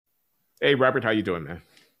Hey, Robert, how you doing, man?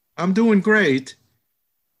 I'm doing great.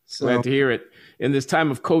 So, Glad to hear it. In this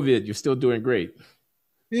time of COVID, you're still doing great.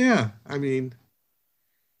 yeah, I mean,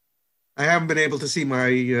 I haven't been able to see my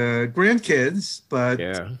grandkids, but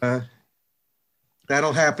Yeah.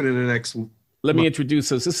 that'll happen in the next Let me month.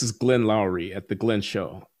 introduce us. This is Glenn Loury at The Glenn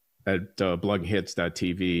Show at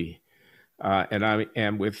blogHits.tv. And I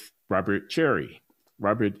am with Robert Cherry.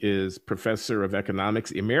 Robert is professor of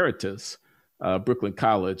economics emeritus, Brooklyn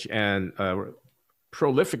College, and a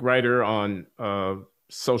prolific writer on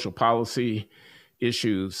social policy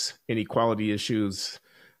issues, inequality issues,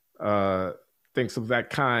 uh, things of that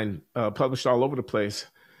kind, published all over the place.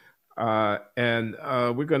 And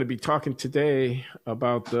we're going to be talking today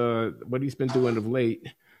about what he's been doing of late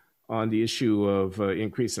on the issue of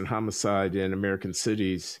increase in homicide in American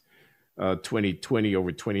cities, 2020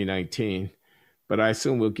 over 2019. But I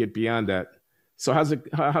assume we'll get beyond that. So how's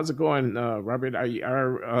it going, Robert?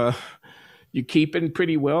 You keeping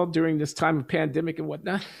pretty well during this time of pandemic and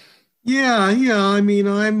whatnot? Yeah. I mean,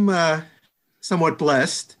 I'm somewhat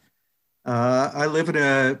blessed. I live in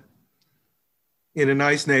a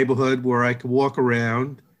nice neighborhood where I can walk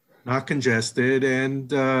around, not congested,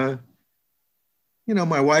 and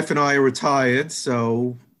my wife and I are retired,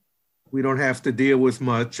 so we don't have to deal with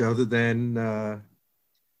much other than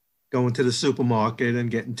going to the supermarket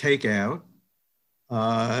and getting takeout.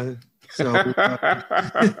 Uh, so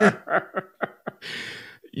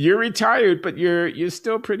You're retired, but you're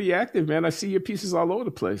still pretty active, man. I see your pieces all over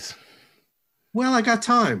the place. Well, I got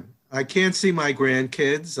time. I can't see my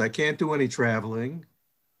grandkids. I can't do any traveling.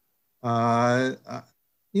 Uh, uh,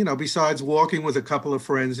 besides walking with a couple of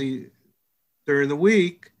friends during the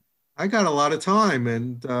week, I got a lot of time,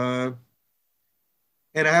 and I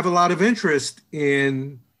have a lot of interest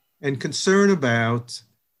in and concern about,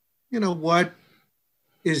 what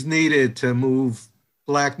is needed to move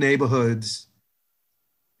Black neighborhoods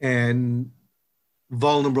and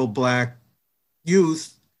vulnerable Black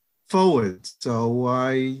youth forward. So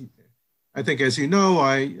I think, as you know,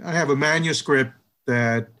 I have a manuscript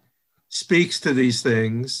that speaks to these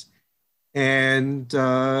things, and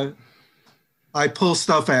I pull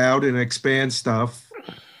stuff out and expand stuff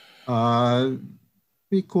uh,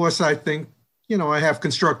 because I think, I have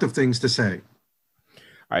constructive things to say.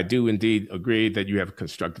 I do indeed agree that you have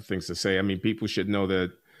constructive things to say. I mean, people should know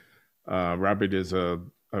that Robert is a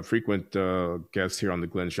frequent guest here on the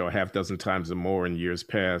Glenn Show, a half dozen times or more in years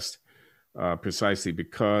past, precisely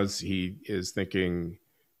because he is thinking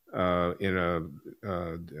in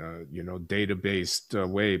a data-based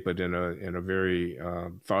way, but in a very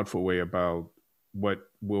thoughtful way about what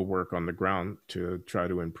will work on the ground to try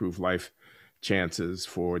to improve life chances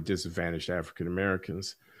for disadvantaged African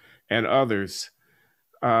Americans and others.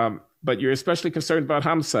 But you're especially concerned about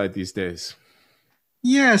homicide these days.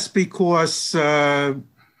 Yes, because, to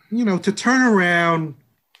turn around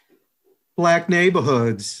Black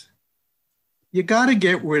neighborhoods, you got to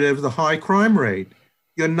get rid of the high crime rate.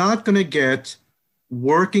 You're not going to get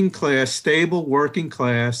working class, stable working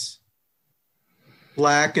class,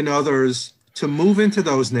 Black and others to move into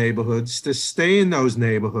those neighborhoods, to stay in those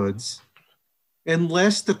neighborhoods,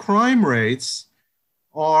 unless the crime rates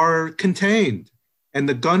are contained and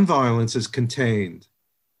the gun violence is contained.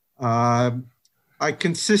 Uh, I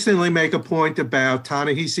consistently make a point about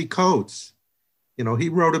Ta-Nehisi Coates. He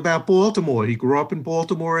wrote about Baltimore. He grew up in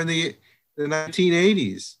Baltimore in the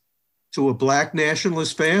 1980s to a Black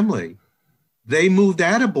nationalist family. They moved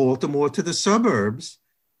out of Baltimore to the suburbs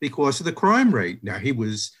because of the crime rate. Now, he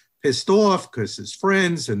was pissed off because his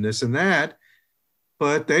friends and this and that,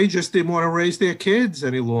 but they just didn't want to raise their kids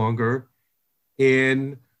any longer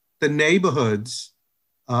in the neighborhoods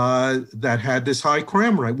that had this high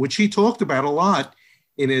crime rate, which he talked about a lot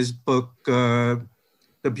in his book, The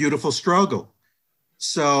Beautiful Struggle.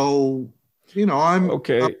 So, I'm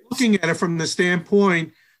Okay, looking at it from the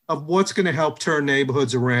standpoint of what's going to help turn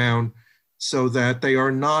neighborhoods around so that they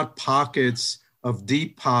are not pockets of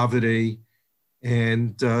deep poverty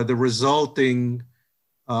and the resulting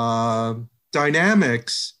uh,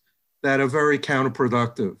 dynamics that are very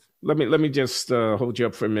counterproductive. let me just hold you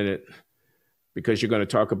up for a minute because you're going to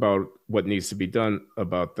talk about what needs to be done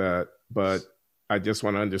about that. But I just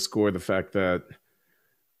want to underscore the fact that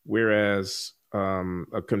whereas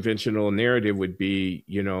a conventional narrative would be,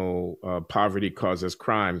 poverty causes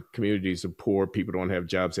crime, communities are poor, people don't have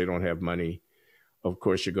jobs, they don't have money. Of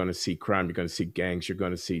course, you're going to see crime, you're going to see gangs, you're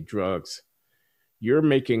going to see drugs. You're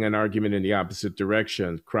making an argument in the opposite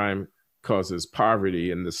direction. Crime causes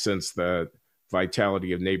poverty in the sense that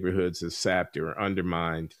vitality of neighborhoods is sapped or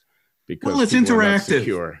undermined because Well, it's people are not interactive.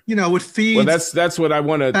 secure. You know, it Well, feeds that's what I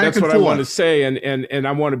want to back that's and what I want to forth. say, and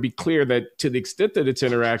I want to be clear that to the extent that it's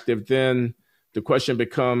interactive, then the question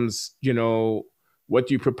becomes, what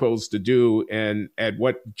do you propose to do, and at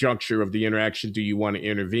what juncture of the interaction do you want to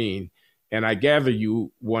intervene? And I gather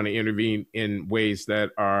you want to intervene in ways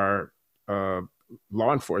that are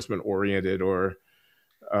law enforcement oriented or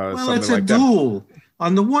Well, something it's a like that. duel.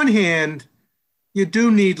 On the one hand, you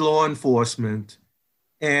do need law enforcement.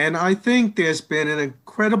 And I think there's been an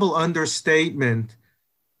incredible understatement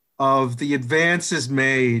of the advances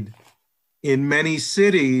made in many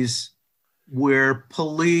cities where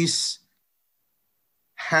police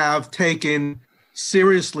have taken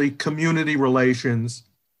seriously community relations.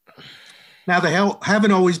 Now, they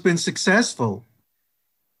haven't always been successful,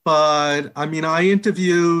 but I mean, I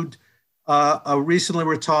interviewed a recently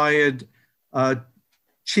retired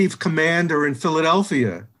chief commander in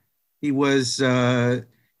Philadelphia. He was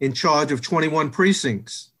in charge of 21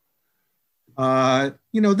 precincts.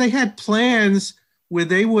 They had plans where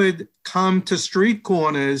they would come to street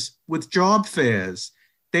corners with job fairs.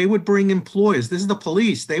 They would bring employers. This is the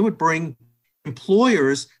police. They would bring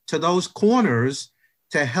employers to those corners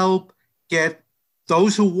to help get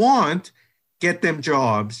those who get them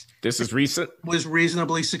jobs. This is recent? Was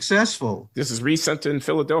reasonably successful. This is recent in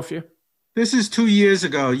Philadelphia? This is 2 years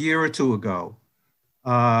ago, a year or two ago.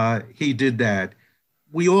 He did that.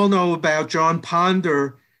 We all know about John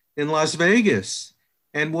Ponder in Las Vegas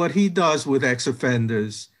and what he does with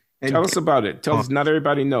ex-offenders. Tell us about it. Tell us. Not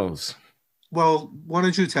everybody knows. Well, why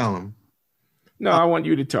don't you tell him? No, I want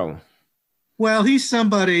you to tell him. Well, he's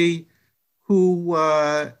somebody who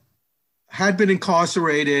had been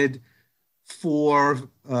incarcerated for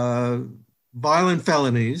violent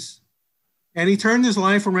felonies, and he turned his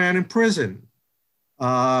life around in prison.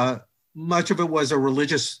 Much of it was a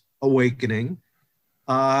religious awakening.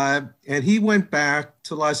 And he went back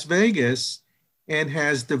to Las Vegas and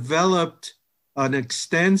has developed an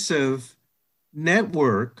extensive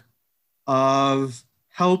network of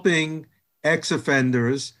helping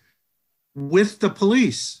ex-offenders with the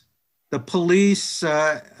police. The police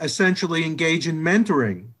essentially engage in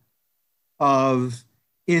mentoring of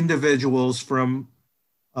individuals from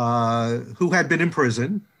who had been in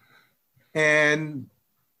prison. And,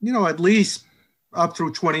 at least up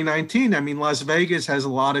through 2019, I mean, Las Vegas has a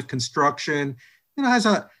lot of construction, has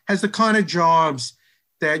the kind of jobs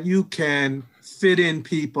that you can fit in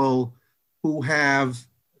people who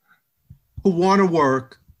want to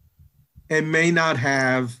work and may not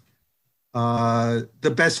have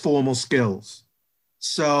the best formal skills.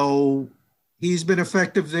 So he's been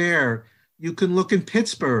effective there. You can look in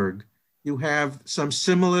Pittsburgh. You have some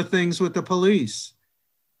similar things with the police.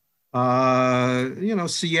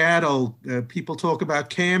 Seattle, people talk about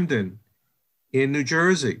Camden in New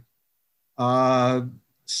Jersey. So,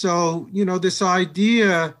 this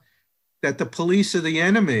idea that the police are the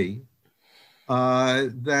enemy,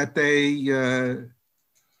 that they,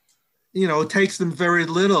 it takes them very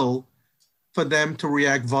little for them to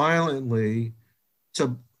react violently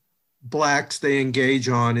to blacks they engage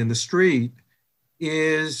on in the street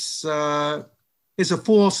is a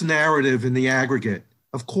false narrative in the aggregate.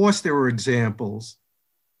 Of course, there are examples,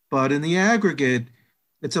 but in the aggregate,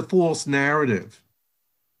 it's a false narrative.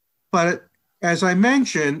 But as I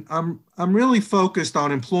mentioned, I'm really focused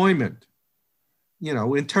on employment,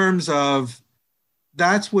 in terms of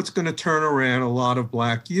that's what's going to turn around a lot of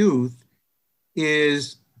Black youth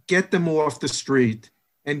is get them off the street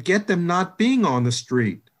and get them not being on the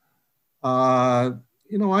street. I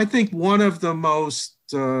think one of the most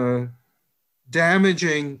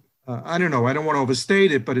damaging, I don't want to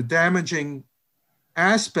overstate it, but a damaging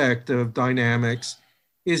aspect of dynamics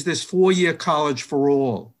is this 4-year college for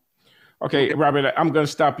all. Okay, Robert, I'm going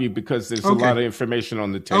to stop you because there's a lot of information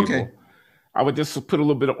on the table. Okay. I would just put a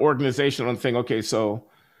little bit of organization on the thing. Okay, so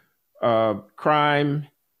crime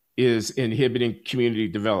is inhibiting community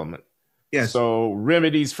development. Yes. So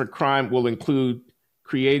remedies for crime will include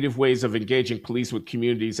creative ways of engaging police with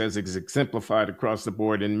communities as is exemplified across the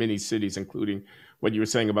board in many cities, including what you were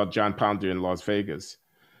saying about John Ponder in Las Vegas.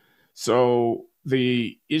 So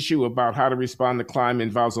the issue about how to respond to crime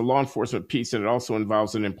involves a law enforcement piece, and it also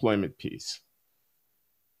involves an employment piece.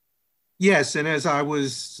 Yes, and as I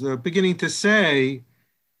was beginning to say,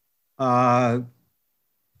 20%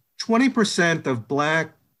 of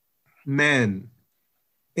Black men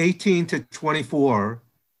 18 to 24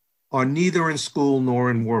 are neither in school nor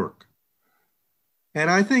in work. And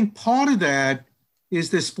I think part of that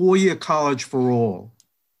is this 4-year college for all.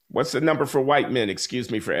 What's the number for white men? Excuse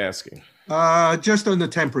me for asking. Just under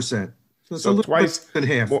 10%. So it's a little twice bit than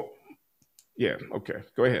half. Well, yeah, okay,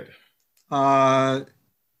 go ahead. uh,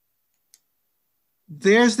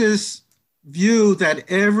 there's this view that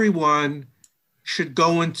everyone should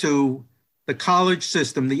go into the college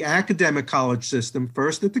system, the academic college system,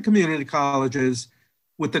 first at the community colleges,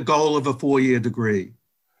 with the goal of a 4-year degree.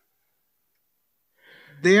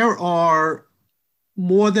 There are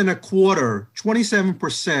more than a quarter,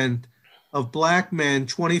 27% of Black men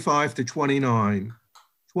 25 to 29,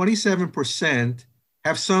 27%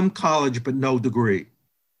 have some college but no degree.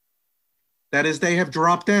 That is, they have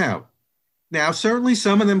dropped out. Now, certainly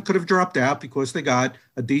some of them could have dropped out because they got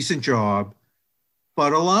a decent job,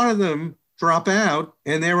 but a lot of them drop out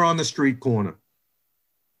and they're on the street corner.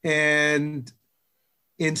 And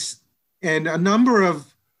a number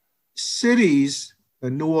of cities,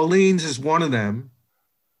 New Orleans is one of them,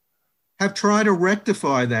 have tried to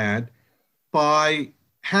rectify that by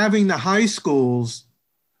having the high schools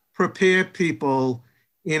prepare people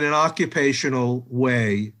in an occupational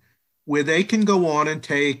way where they can go on and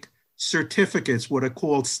take certificates, what are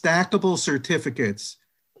called stackable certificates.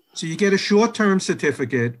 So you get a short-term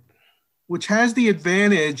certificate, which has the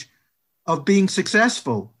advantage of being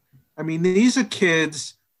successful. I mean, these are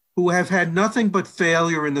kids who have had nothing but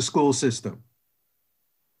failure in the school system.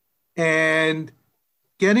 And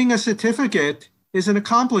getting a certificate is an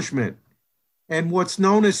accomplishment. And what's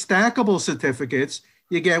known as stackable certificates,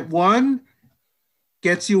 you get one,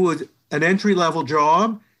 gets you an entry-level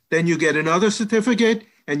job, then you get another certificate,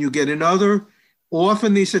 and you get another.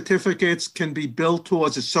 Often these certificates can be built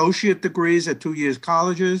towards associate degrees at 2 years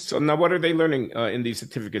colleges. So now what are they learning in these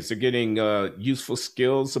certificates? They're getting useful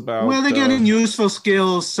skills about... Well, they're getting useful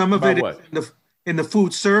skills. Some of it is in the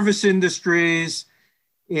food service industries,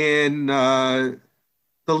 in the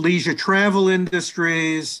leisure travel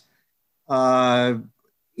industries,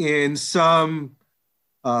 in some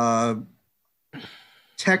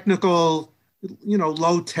technical,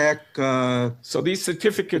 low tech. So these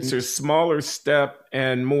certificates are smaller step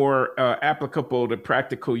and more applicable to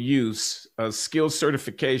practical use, skill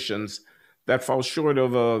certifications that fall short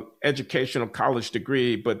of a educational college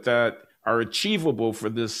degree, but that are achievable for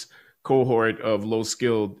this cohort of low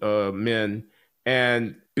skilled men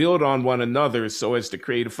and build on one another so as to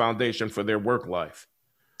create a foundation for their work life.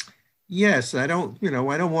 Yes, I don't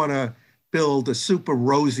want to build a super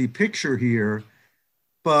rosy picture here,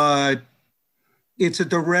 but it's a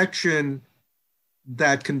direction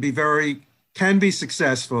that can be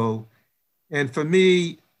successful. And for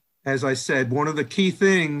me, as I said, one of the key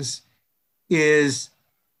things is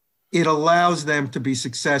it allows them to be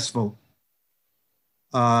successful,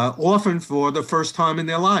 often for the first time in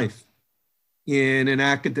their life in in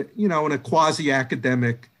a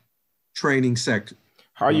quasi-academic training sector.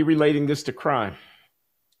 How are you relating this to crime?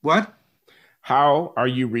 What? How are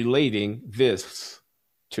you relating this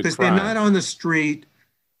to crime? Because they're not on the street.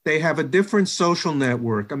 They have a different social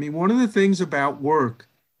network. I mean, one of the things about work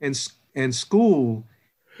and school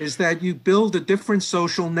is that you build a different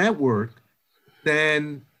social network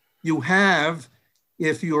than you have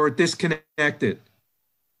if you're disconnected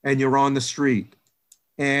and you're on the street.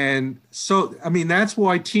 And so, I mean, that's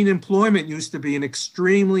why teen employment used to be an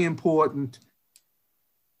extremely important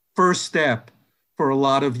first step for a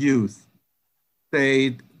lot of youth.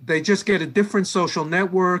 They just get a different social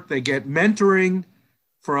network. They get mentoring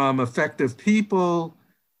from effective people.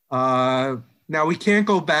 Now, we can't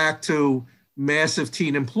go back to massive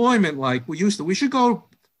teen employment like we used to. We should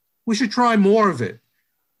try more of it.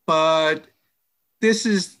 But this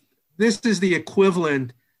is the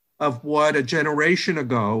equivalent of what a generation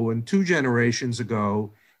ago and 2 generations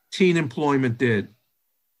ago teen employment did.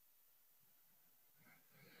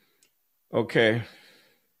 Okay.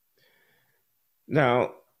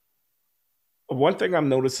 Now, one thing I'm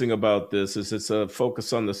noticing about this is it's a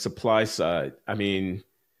focus on the supply side. I mean,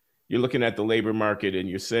 you're looking at the labor market and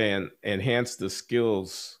you're saying enhance the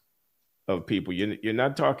skills of people. You're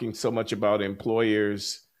not talking so much about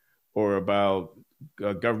employers or about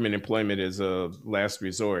government employment as a last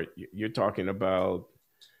resort. You're talking about,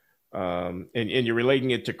 and you're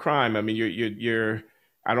relating it to crime. I mean, you're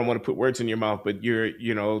I don't want to put words in your mouth, but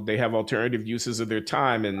they have alternative uses of their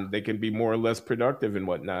time and they can be more or less productive and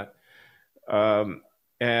whatnot.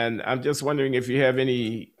 And I'm just wondering if you have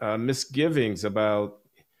any misgivings about,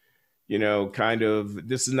 kind of,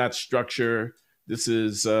 this is not structure, this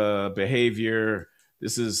is behavior,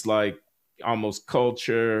 this is like almost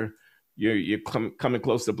culture. You're coming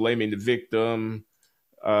close to blaming the victim.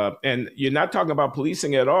 And you're not talking about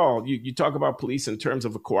policing at all. You talk about police in terms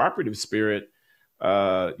of a cooperative spirit,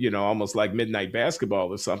 almost like midnight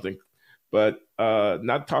basketball or something, but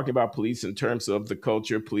not talking about police in terms of the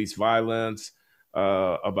culture, police violence,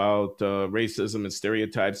 about racism and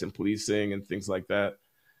stereotypes and policing and things like that.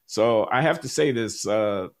 So I have to say this,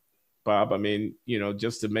 Bob. I mean,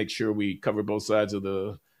 just to make sure we cover both sides of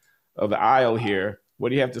the aisle here. What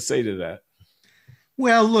do you have to say to that?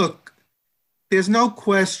 Well, look, there's no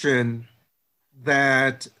question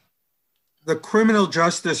that the criminal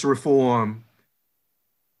justice reform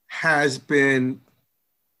has been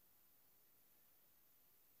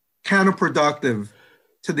counterproductive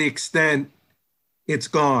to the extent it's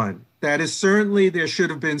gone. That is, certainly there should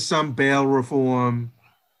have been some bail reform.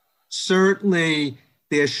 Certainly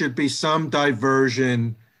there should be some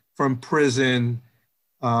diversion from prison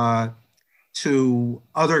to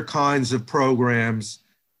other kinds of programs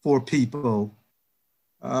for people.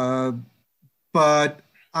 But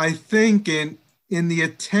I think in the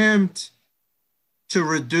attempt to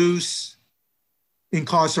reduce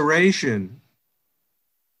incarceration,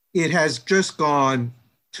 it has just gone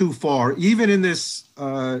too far. Even in this,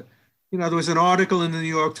 there was an article in the New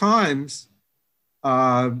York Times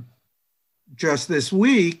just this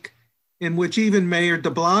week in which even Mayor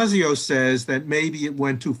de Blasio says that maybe it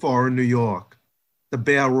went too far in New York, the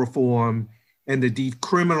bail reform and the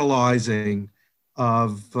decriminalizing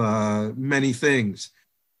of many things.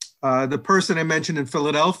 The person I mentioned in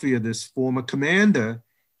Philadelphia, this former commander,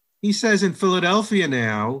 he says in Philadelphia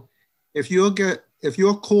now, if you're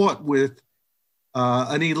caught with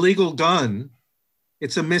an illegal gun,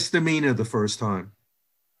 it's a misdemeanor the first time.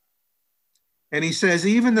 And he says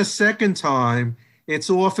even the second time, it's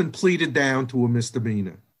often pleaded down to a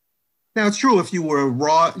misdemeanor. Now, it's true if you were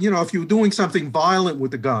if you were doing something violent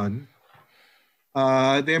with a gun,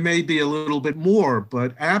 there may be a little bit more,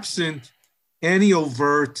 but absent any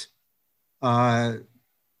overt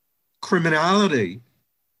criminality,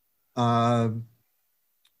 it's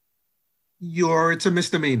a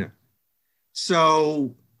misdemeanor.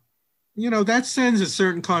 So, that sends a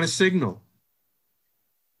certain kind of signal.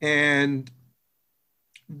 And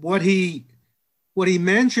what he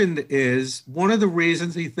mentioned is one of the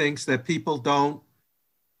reasons he thinks that people don't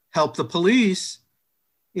help the police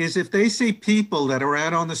is if they see people that are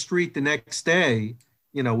out on the street the next day,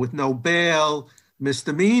 with no bail,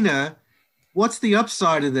 misdemeanor, what's the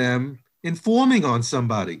upside of them informing on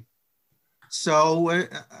somebody? So,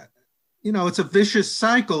 it's a vicious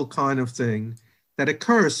cycle kind of thing that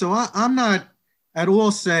occurs. So I'm not at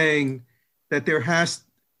all saying that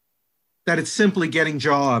that it's simply getting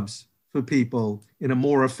jobs for people in a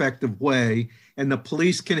more effective way, and the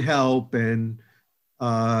police can help, and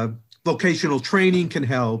vocational training can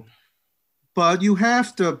help, but you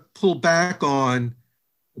have to pull back on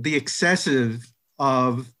the excessive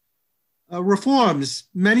of reforms,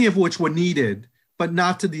 many of which were needed, but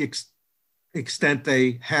not to the extent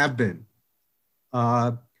they have been.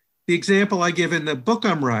 The example I give in the book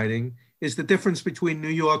I'm writing is the difference between New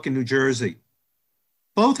York and New Jersey.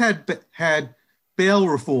 Both had bail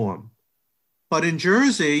reform, but in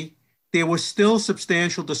Jersey, there was still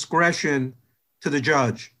substantial discretion to the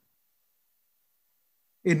judge.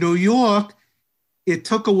 In New York, it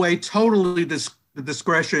took away totally the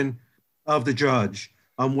discretion of the judge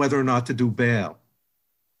on whether or not to do bail.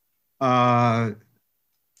 And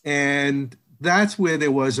that's where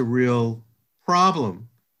there was a real problem.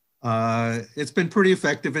 It's been pretty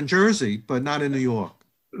effective in Jersey, but not in New York.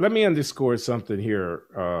 Let me underscore something here,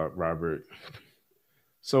 Robert.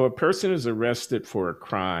 So a person is arrested for a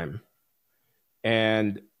crime,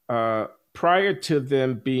 and prior to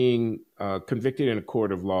them being convicted in a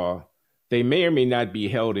court of law, they may or may not be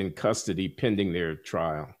held in custody pending their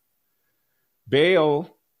trial.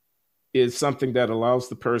 Bail is something that allows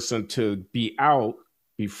the person to be out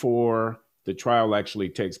before the trial actually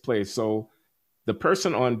takes place. So the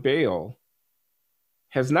person on bail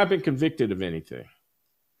has not been convicted of anything.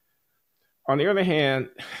 On the other hand,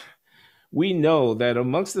 we know that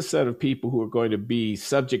amongst the set of people who are going to be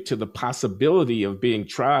subject to the possibility of being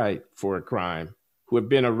tried for a crime, who have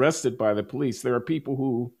been arrested by the police, there are people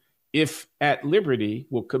who, if at liberty,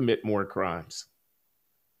 will commit more crimes.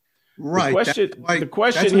 Right. The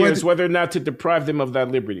question here is whether or not to deprive them of that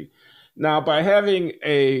liberty. Now, by having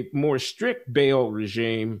a more strict bail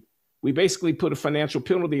regime, we basically put a financial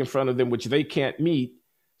penalty in front of them, which they can't meet.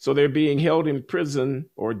 So they're being held in prison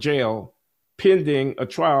or jail pending a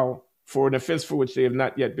trial for an offense for which they have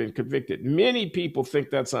not yet been convicted. Many people think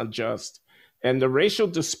that's unjust. And the racial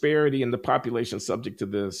disparity in the population subject to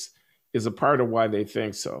this is a part of why they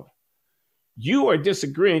think so. You are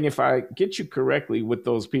disagreeing, if I get you correctly, with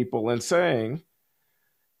those people and saying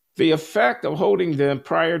the effect of holding them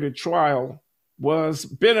prior to trial was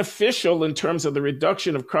beneficial in terms of the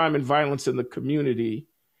reduction of crime and violence in the community,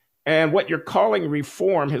 And what you're calling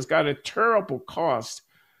reform has got a terrible cost,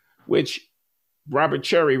 which Robert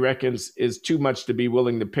Cherry reckons is too much to be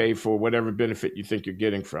willing to pay for whatever benefit you think you're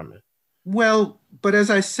getting from it. Well, but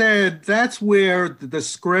as I said, that's where the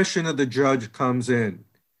discretion of the judge comes in.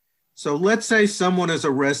 So let's say someone is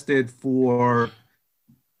arrested for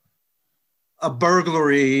a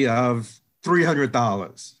burglary of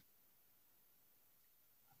 $300.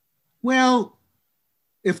 Well,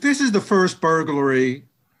 if this is the first burglary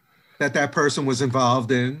that person was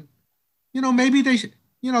involved in, maybe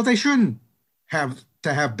they shouldn't have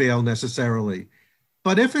to have bail necessarily.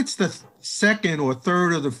 But if it's the second or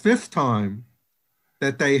third or the fifth time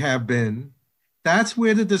that they have been, that's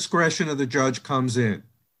where the discretion of the judge comes in.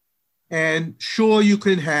 And sure, you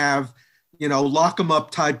can have, lock them up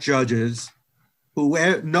type judges who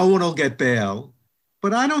no one will get bail.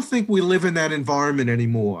 But I don't think we live in that environment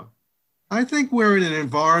anymore. I think we're in an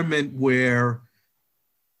environment where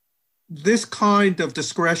this kind of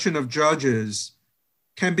discretion of judges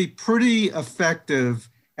can be pretty effective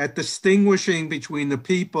at distinguishing between the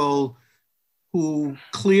people who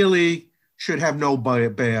clearly should have no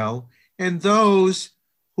bail and those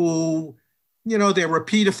who, they're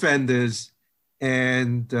repeat offenders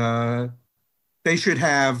and they should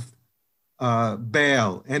have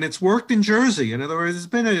bail. And it's worked in Jersey. In other words, it's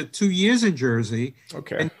been 2 years in Jersey.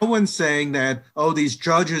 Okay. And no one's saying that, these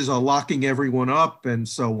judges are locking everyone up and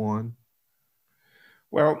so on.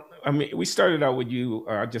 Well, I mean, we started out with you.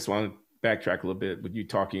 I just want to backtrack a little bit with you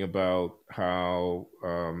talking about how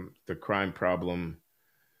the crime problem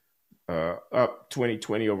up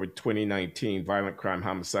 2020 over 2019, violent crime,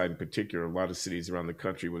 homicide in particular, a lot of cities around the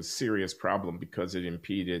country was a serious problem because it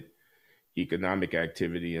impeded economic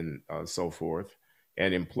activity and so forth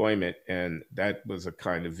and employment. And that was a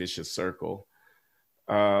kind of vicious circle.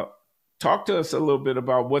 Talk to us a little bit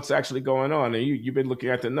about what's actually going on. And you've been looking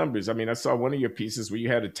at the numbers. I mean, I saw one of your pieces where you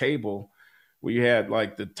had a table where you had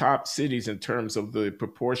like the top cities in terms of the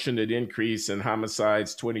proportionate increase in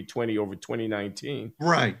homicides 2020 over 2019.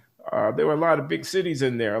 Right. There were a lot of big cities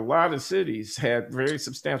in there. A lot of cities had very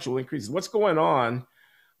substantial increases. What's going on?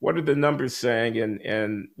 What are the numbers saying?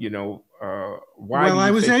 And why do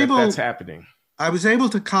you think that's happening? I was able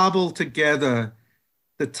to cobble together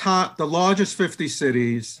the largest 50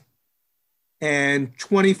 cities and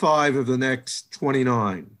 25 of the next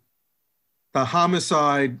 29. The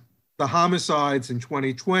homicides in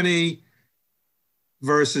 2020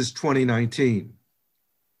 versus 2019.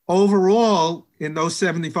 Overall, in those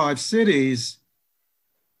 75 cities,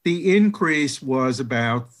 the increase was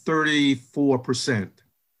about 34%.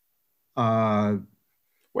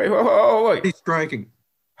 Wait. Pretty striking.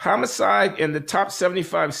 Homicide in the top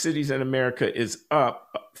 75 cities in America is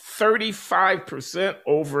up 35%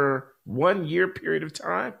 over 1 year period of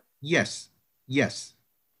time? Yes.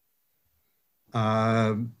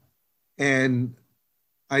 And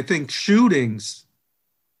I think shootings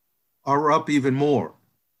are up even more.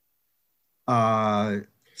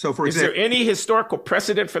 So for example, is there any historical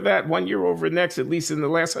precedent for that 1 year over next, at least in the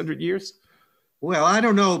last 100 years? Well, I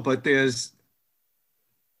don't know, but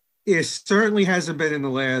it certainly hasn't been in the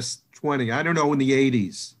last 20. I don't know, in the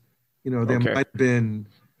 80s, there might have been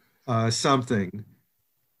something.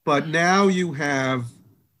 But now you have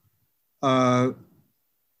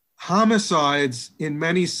homicides in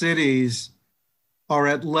many cities are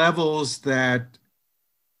at levels that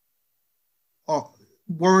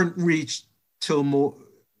weren't reached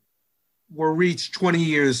were reached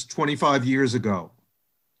 25 years ago.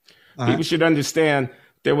 People should understand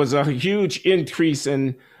there was a huge increase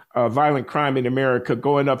in violent crime in America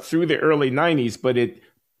going up through the early 90s, but it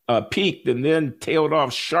peaked and then tailed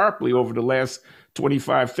off sharply over the last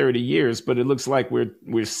 25, 30 years. But it looks like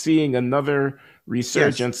we're seeing another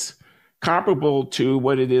resurgence comparable to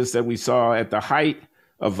what it is that we saw at the height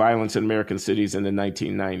of violence in American cities in the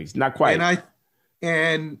 1990s. Not quite.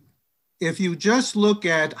 And if you just look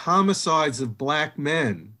at homicides of Black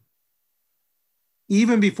men,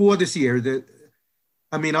 even before this year,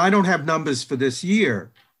 I don't have numbers for this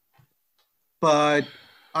year, but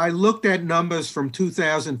I looked at numbers from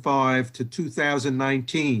 2005 to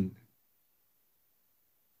 2019.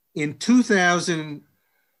 In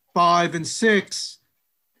 2005 and 6,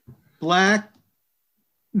 Black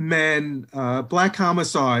men, Black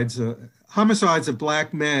homicides of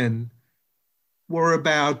Black men were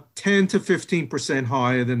about 10 to 15%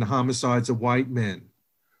 higher than the homicides of white men.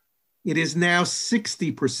 It is now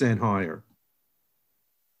 60% higher.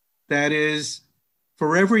 That is,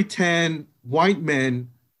 for every 10 white men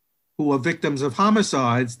who are victims of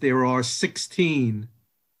homicides, there are 16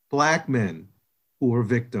 Black men who are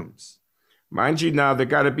victims. Mind you, now there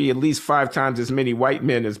got to be at least 5 times as many white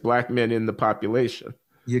men as black men in the population.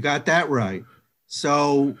 You got that right.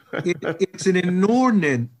 So it's an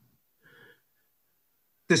inordinate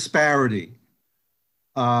disparity.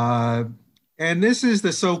 And this is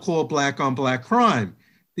the so-called black on black crime.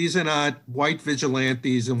 These are not white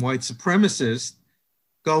vigilantes and white supremacists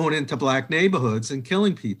going into black neighborhoods and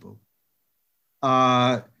killing people.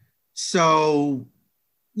 So,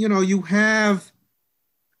 you know, you have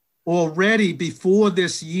already before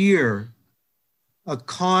this year a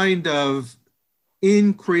kind of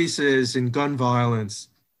increases in gun violence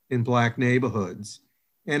in black neighborhoods.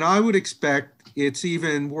 And I would expect it's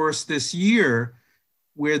even worse this year,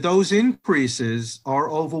 where those increases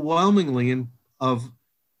are overwhelmingly of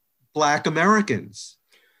black Americans.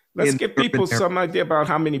 Let's give people some idea about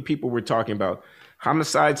how many people we're talking about.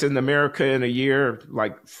 Homicides in America in a year,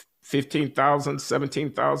 like 15,000,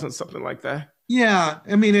 17,000, something like that. Yeah,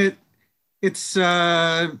 I mean, it's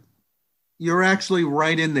you're actually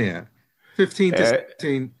right in there. 15 to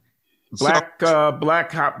 17.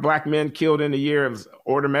 Black men killed in a year of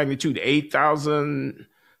order of magnitude 8,000,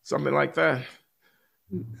 something like that.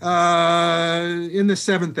 In the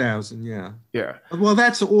 7,000, yeah. Yeah. Well,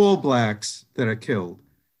 that's all blacks that are killed.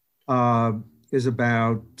 Is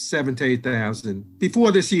about 7,000 to 8,000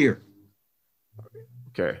 before this year.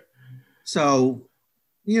 Okay. So,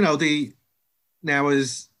 you know,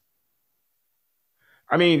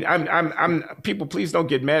 I'm people, please don't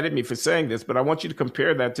get mad at me for saying this, but I want you to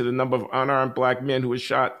compare that to the number of unarmed black men who were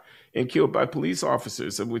shot and killed by police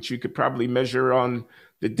officers, of which you could probably measure on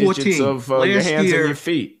the digits 14. of your hands and your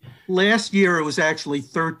feet. Last year, it was actually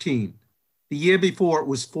 13. The year before, it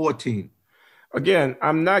was 14. Again,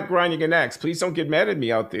 I'm not grinding an axe. Please don't get mad at me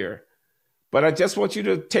out there. But I just want you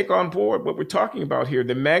to take on board what we're talking about here,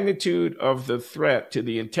 the magnitude of the threat to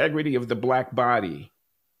the integrity of the black body,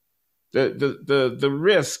 the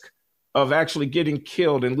risk of actually getting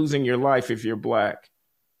killed and losing your life if you're black.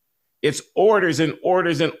 It's orders and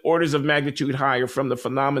orders and orders of magnitude higher from the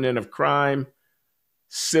phenomenon of crime,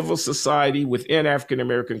 civil society within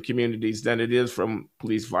African-American communities than it is from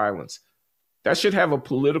police violence. That should have a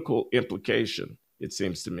political implication, it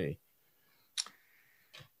seems to me.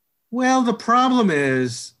 Well, the problem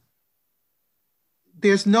is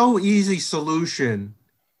there's no easy solution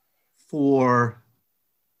for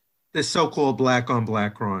this so-called black on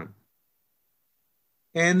black crime.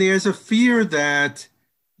 And there's a fear that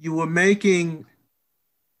you were making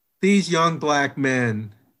these young black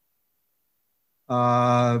men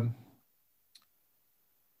blaming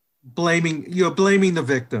the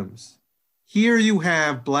victims. Here you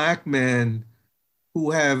have black men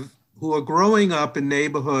who are growing up in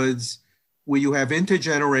neighborhoods where you have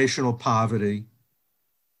intergenerational poverty.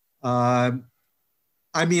 I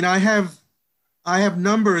mean, I have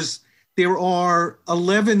numbers. There are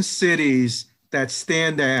 11 cities that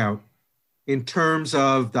stand out in terms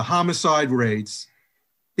of the homicide rates.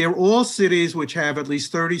 They're all cities which have at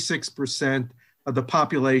least 36% of the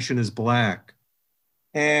population is black.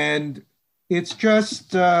 And it's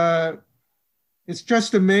just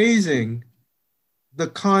amazing the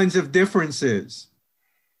kinds of differences.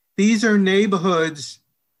 These are neighborhoods,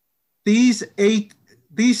 these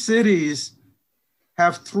cities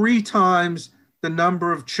have 3 times the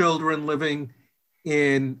number of children living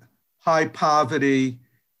in high poverty.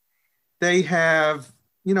 They have,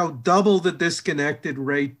 you know, double the disconnected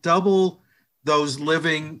rate, double those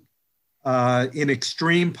living in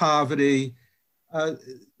extreme poverty.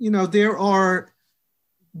 You know, there are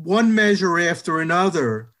one measure after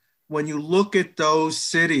another when you look at those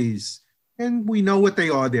cities, and we know what they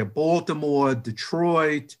are. They're Baltimore,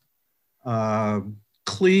 Detroit,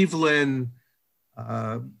 Cleveland.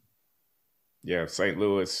 St.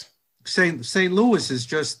 Louis. St. Louis is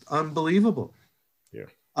just unbelievable. Yeah.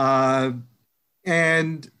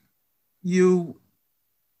 And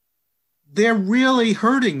they're really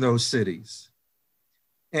hurting those cities.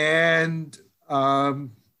 And, you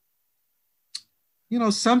know,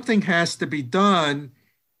 something has to be done.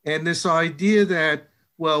 And this idea that,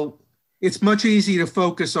 well, it's much easier to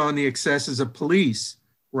focus on the excesses of police,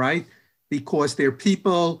 right? Because they're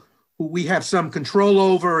people who we have some control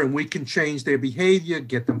over and we can change their behavior,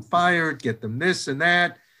 get them fired, get them this and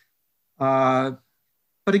that. But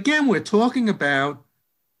again, we're talking about,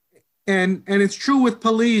 and it's true with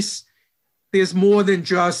police, there's more than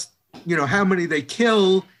just, you know, how many they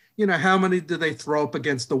kill, you know, how many do they throw up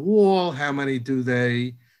against the wall? How many do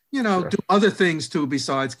they, you know, do other things too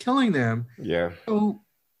besides killing them? Yeah. So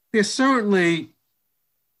there's certainly,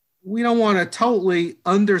 we don't want to totally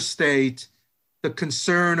understate the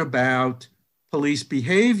concern about police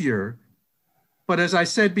behavior, But as I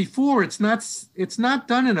said before, it's not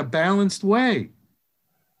done in a balanced way.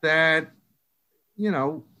 That,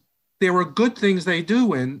 there are good things they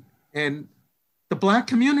do, and the Black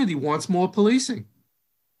community wants more policing.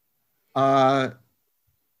 So,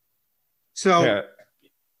 Yeah.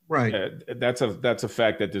 right. Yeah, that's a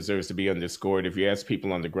fact that deserves to be underscored. If you ask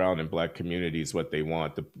people on the ground in Black communities what they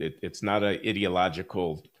want, it's not an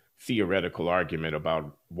ideological, theoretical argument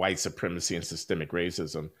about white supremacy and systemic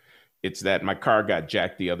racism. It's that my car got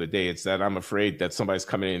jacked the other day. It's that I'm afraid that somebody's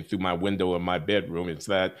coming in through my window in my bedroom. It's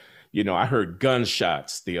that, I heard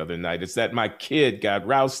gunshots the other night. It's that my kid got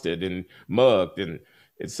rousted and mugged and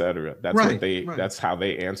et cetera. That's how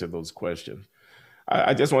they answer those questions.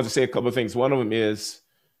 I just want to say a couple of things. One of them is,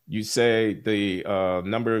 you say the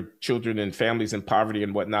number of children and families in poverty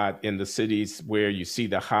and whatnot in the cities where you see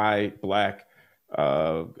the high Black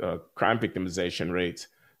crime victimization rates.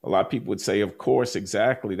 A lot of people would say, of course,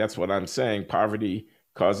 exactly. That's what I'm saying. Poverty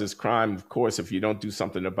causes crime. Of course, if you don't do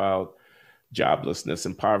something about joblessness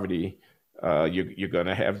and poverty, you're going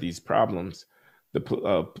to have these problems. The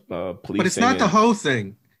policing. But it's not the whole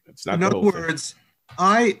thing. It's not. In other words,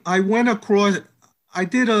 I went across. I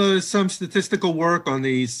did some statistical work on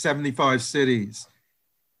these 75 cities,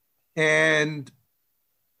 and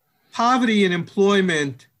poverty and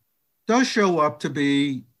employment does show up to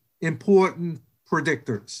be important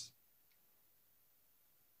predictors.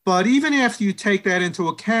 But even after you take that into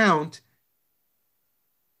account,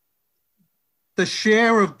 the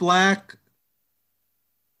share of the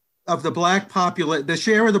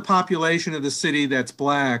share of the population of the city that's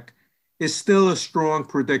Black is still a strong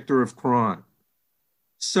predictor of crime.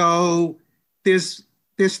 So there's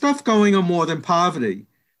stuff going on more than poverty.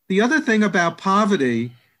 The other thing about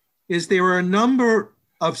poverty is there are a number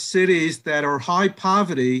of cities that are high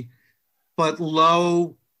poverty but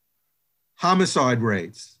low homicide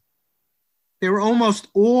rates. There are almost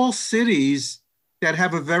all cities that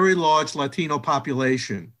have a very large Latino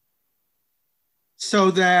population.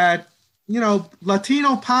 So that,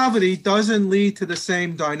 Latino poverty doesn't lead to the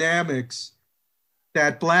same dynamics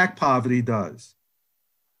that Black poverty does.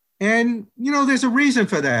 And, there's a reason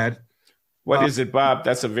for that. What is it, Bob?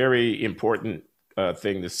 That's a very important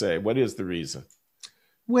thing to say. What is the reason?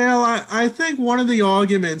 Well, I think one of the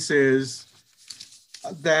arguments is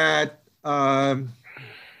that, I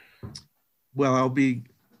was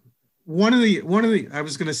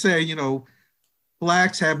going to say,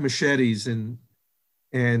 Blacks have machetes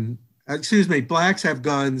Blacks have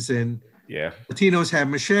guns and Latinos have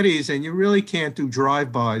machetes, and you really can't do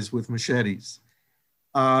drive-bys with machetes.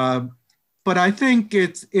 But I think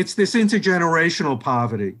it's this intergenerational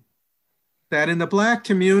poverty that in the Black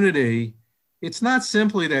community, it's not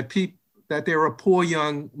simply that there are poor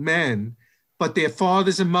young men, but their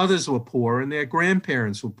fathers and mothers were poor and their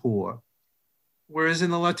grandparents were poor. Whereas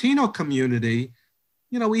in the Latino community,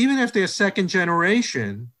 even if they're second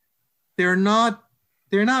generation, they're not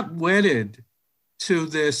wedded to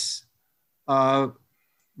this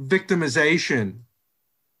victimization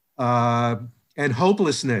and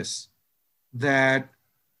hopelessness that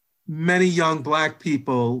many young Black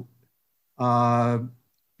people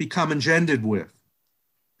become engendered with.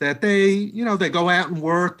 That they go out and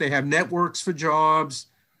work, they have networks for jobs,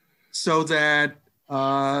 so that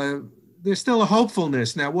there's still a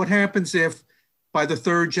hopefulness. Now, what happens if by the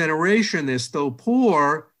third generation they're still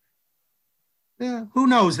poor? Yeah, who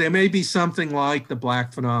knows? There may be something like the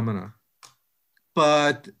Black phenomena.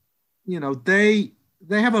 But, they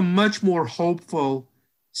have a much more hopeful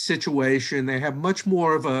situation. They have much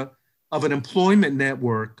more of an employment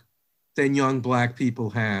network than young Black people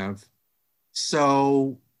have.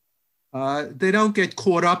 So they don't get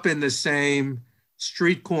caught up in the same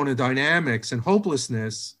street corner dynamics and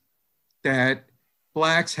hopelessness that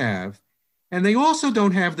Blacks have. And they also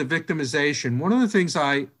don't have the victimization. One of the things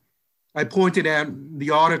I pointed out in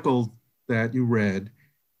the article that you read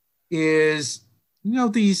is,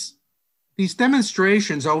 these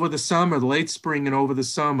demonstrations over the summer, the late spring and over the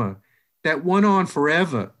summer, that went on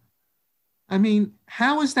forever. I mean,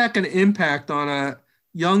 how is that going to impact on a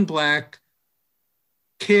young Black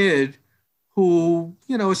kid who,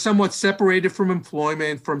 is somewhat separated from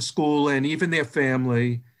employment, from school, and even their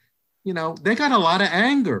family? They got a lot of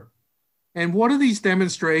anger. And what are these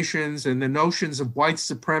demonstrations and the notions of white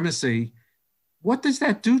supremacy? What does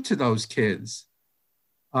that do to those kids?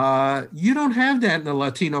 You don't have that in the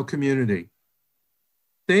Latino community.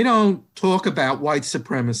 They don't talk about white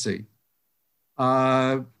supremacy.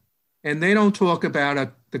 And they don't talk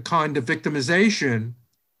about the kind of victimization,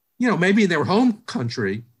 maybe in their home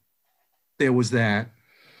country, there was that.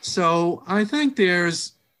 So I think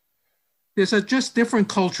there's just different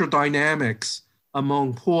cultural dynamics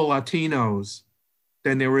among poor Latinos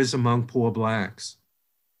than there is among poor Blacks.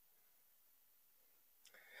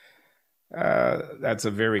 That's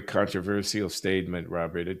a very controversial statement,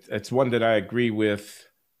 Robert. It's one that I agree with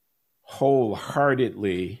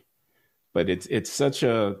wholeheartedly, but it's such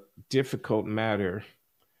a difficult matter.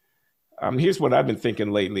 Here's what I've been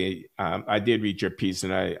thinking lately. I did read your piece,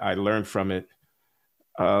 and I learned from it.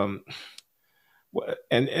 Um,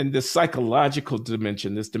 and the psychological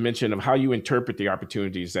dimension, this dimension of how you interpret the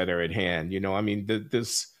opportunities that are at hand. I mean,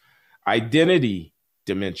 this identity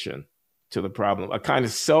dimension to the problem, a kind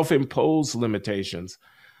of self-imposed limitations,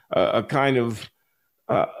 a kind of,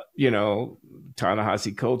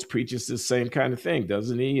 Ta-Nehisi Coates preaches the same kind of thing,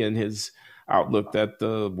 doesn't he? In his outlook that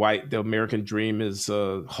the American dream is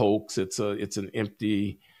a hoax, it's an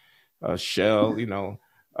empty shell.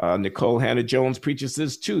 Nicole Hannah-Jones preaches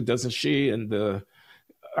this too, doesn't she? And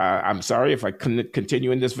I'm sorry if I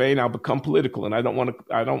continue in this vein, I'll become political, and I don't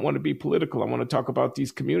want to be political. I want to talk about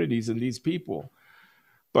these communities and these people.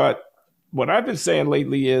 But what I've been saying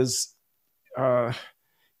lately is,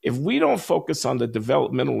 if we don't focus on the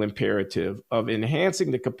developmental imperative of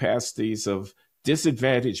enhancing the capacities of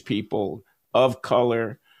disadvantaged people of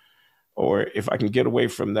color, or if I can get away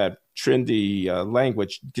from that trendy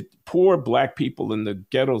language, poor Black people in the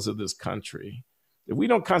ghettos of this country, if we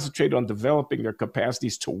don't concentrate on developing their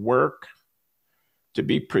capacities to work, to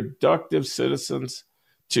be productive citizens,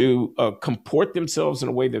 to comport themselves in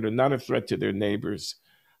a way that are not a threat to their neighbors,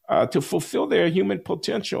 to fulfill their human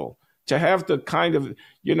potential, to have the kind of,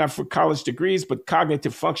 you're not for college degrees, but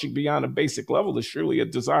cognitive function beyond a basic level is surely a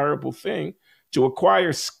desirable thing, to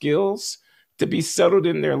acquire skills, to be settled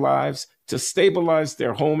in their lives, to stabilize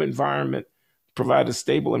their home environment, provide a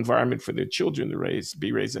stable environment for their children to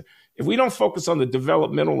be raised in. If we don't focus on the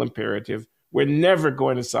developmental imperative, we're never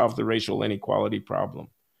going to solve the racial inequality problem.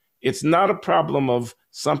 It's not a problem of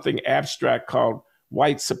something abstract called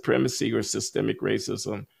white supremacy or systemic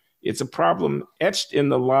racism. It's a problem etched in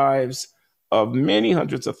the lives of many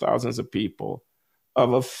hundreds of thousands of people,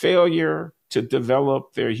 of a failure to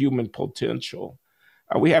develop their human potential.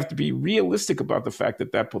 We have to be realistic about the fact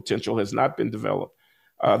that potential has not been developed,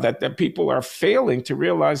 that people are failing to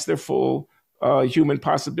realize their full human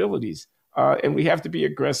possibilities. And we have to be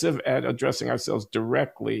aggressive at addressing ourselves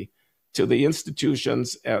directly to the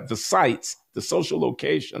institutions, the sites, the social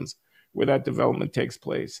locations where that development takes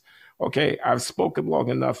place. Okay, I've spoken long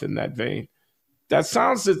enough in that vein. That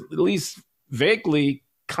sounds at least vaguely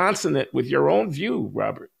consonant with your own view,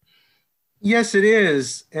 Robert. Yes, it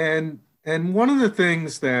is. And one of the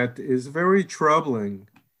things that is very troubling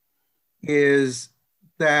is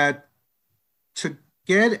that to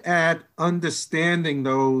get at understanding,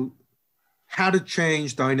 though, how to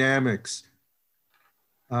change dynamics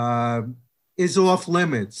is off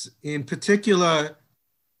limits. In particular,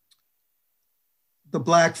 the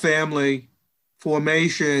Black family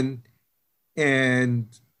formation and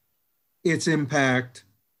its impact,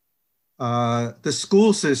 the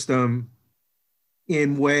school system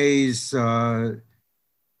in ways that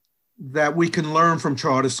we can learn from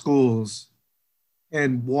charter schools,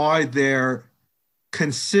 and why they're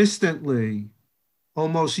consistently,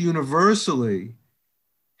 almost universally,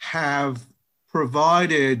 have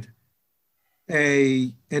provided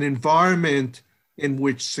an environment in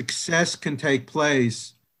which success can take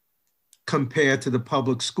place compared to the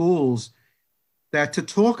public schools, that to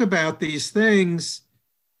talk about these things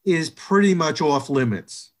is pretty much off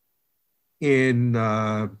limits in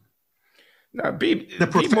now, be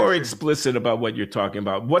more explicit about what you're talking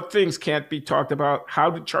about. What things can't be talked about? How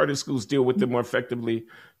do charter schools deal with them more effectively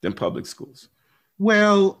than public schools?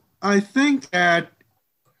 Well, I think that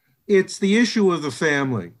it's the issue of the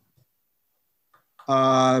family.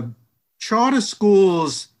 Charter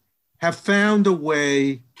schools have found a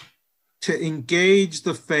way to engage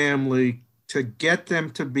the family, to get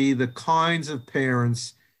them to be the kinds of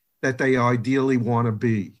parents that they ideally want to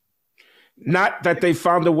be. Not that they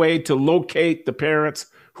found a way to locate the parents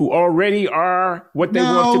who already are what they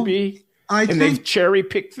want to be, they've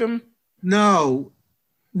cherry-picked them? No,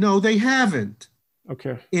 they haven't.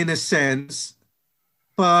 Okay. In a sense.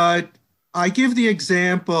 But I give the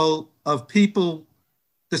example of people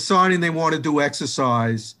deciding they want to do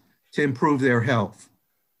exercise to improve their health.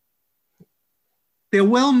 They're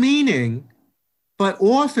well-meaning, but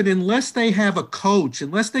often, unless they have a coach,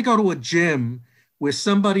 unless they go to a gym where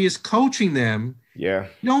somebody is coaching them,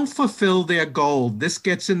 don't fulfill their goal. This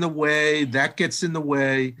gets in the way, that gets in the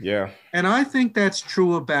way. Yeah. And I think that's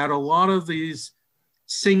true about a lot of these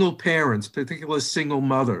single parents, particularly single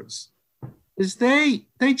mothers, is they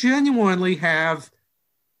genuinely have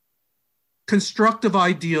constructive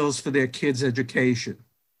ideals for their kids' education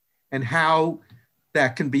and how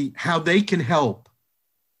they can help.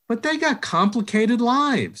 But they got complicated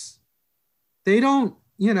lives. They don't,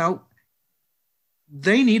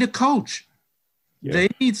 they need a coach. Yeah. They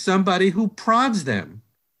need somebody who prods them.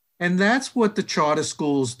 And that's what the charter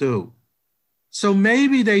schools do. So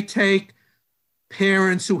maybe they take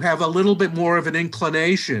parents who have a little bit more of an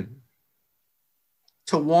inclination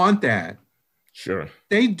to want that. Sure.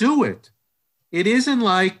 They do it. It isn't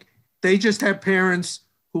like they just have parents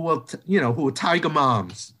who are tiger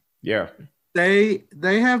moms. Yeah. They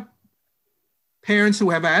have parents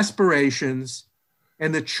who have aspirations,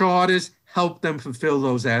 and the charters help them fulfill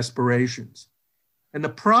those aspirations. And the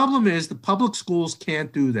problem is the public schools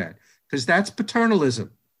can't do that because that's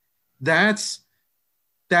paternalism. That's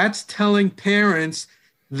telling parents,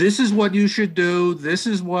 this is what you should do. This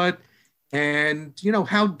is what, and,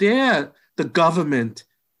 how dare the government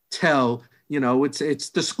tell, it's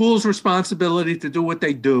the school's responsibility to do what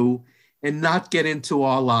they do and not get into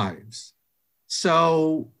our lives.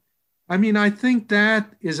 So, I think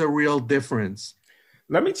that is a real difference.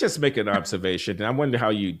 Let me just make an observation. And I wonder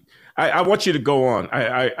how I want you to go on.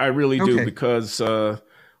 I really do, okay. Because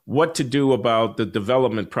what to do about the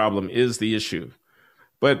development problem is the issue.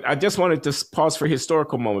 But I just wanted to pause for a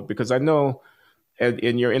historical moment, because I know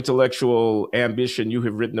in your intellectual ambition, you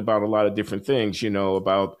have written about a lot of different things,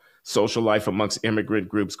 about social life amongst immigrant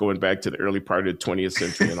groups going back to the early part of the 20th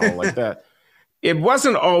century and all like that. It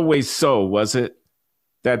wasn't always so, was it,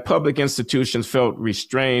 that public institutions felt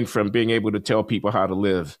restrained from being able to tell people how to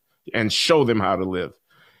live and show them how to live?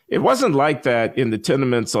 It wasn't like that in the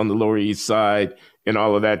tenements on the Lower East Side and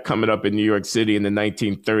all of that coming up in New York City in the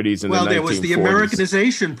 1930s and the 1940s. Well, there was the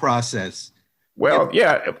Americanization process. Well,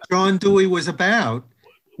 yeah. John Dewey was about.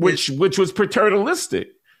 Which was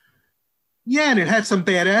paternalistic. Yeah, and it had some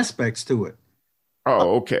bad aspects to it.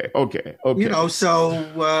 Oh, okay. What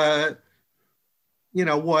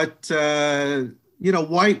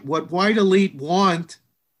white elite want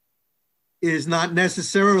is not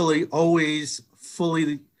necessarily always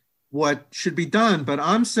fully what should be done. But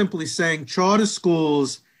I'm simply saying charter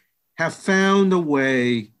schools have found a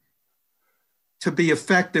way to be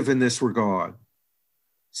effective in this regard.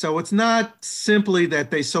 So it's not simply that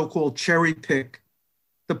they so-called cherry pick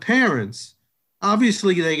the parents.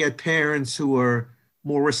 Obviously, they get parents who are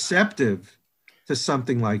more receptive to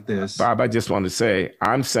something like this. Bob, I just want to say,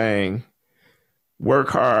 I'm saying work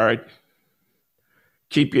hard,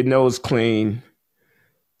 keep your nose clean,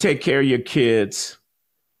 take care of your kids,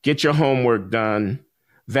 get your homework done,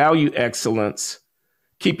 value excellence,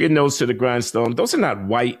 keep your nose to the grindstone. Those are not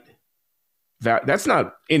white. That's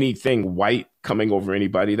not anything white coming over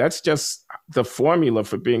anybody. That's just the formula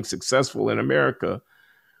for being successful in America.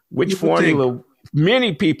 Which formula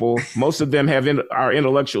many people, most of them are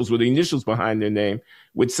intellectuals with initials behind their name,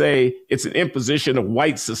 would say it's an imposition of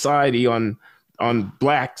white society on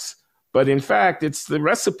blacks. But in fact, it's the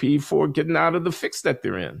recipe for getting out of the fix that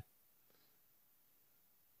they're in.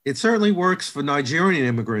 It certainly works for Nigerian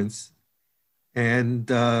immigrants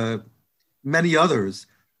and many others.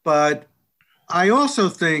 But I also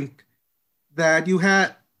think that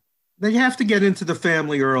they have to get into the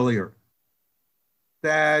family earlier.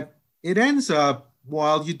 That it ends up,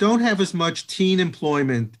 while you don't have as much teen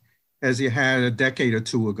employment as you had a decade or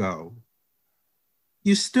two ago,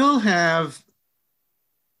 you still have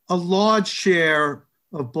a large share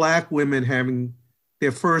of Black women having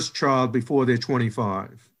their first child before they're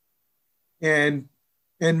 25. And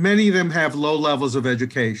many of them have low levels of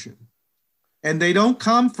education. And they don't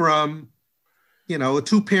come from, a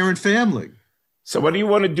two-parent family. So what do you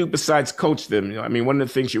want to do besides coach them? One of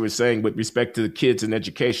the things you were saying with respect to the kids and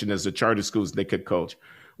education as the charter schools, they could coach.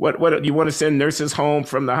 What do you want to send nurses home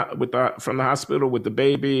from the hospital with the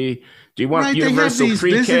baby? Do you want universal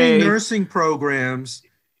pre-K? They have these visiting nursing programs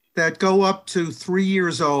that go up to 3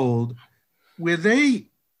 years old, where they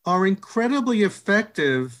are incredibly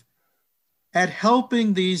effective at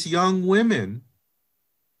helping these young women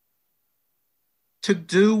to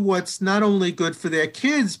do what's not only good for their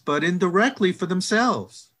kids, but indirectly for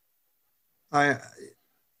themselves. Mayor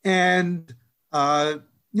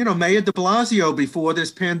de Blasio, before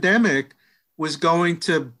this pandemic, was going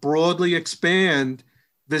to broadly expand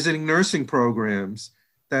visiting nursing programs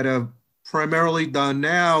that are primarily done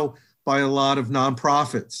now by a lot of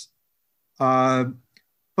nonprofits.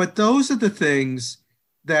 But those are the things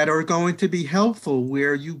that are going to be helpful,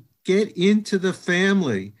 where you get into the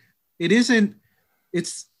family.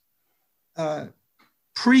 It's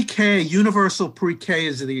pre-K, universal pre-K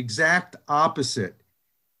is the exact opposite.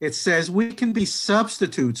 It says we can be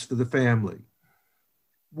substitutes for the family.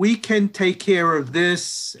 we can take care of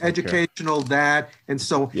this, Okay. educational, that, and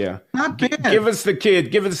so Yeah. not bad. Give us the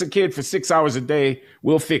kid. Give us the kid for 6 hours a day.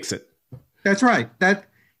 We'll fix it. That's right.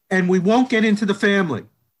 And we won't get into the family.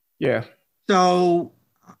 Yeah. So,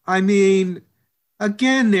 I mean,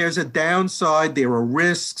 again, there's a downside, there are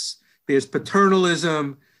risks, there's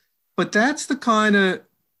paternalism, but that's the kind of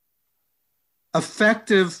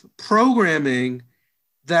effective programming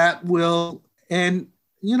that will, and,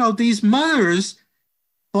 these mothers,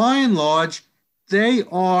 by and large, they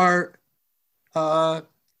are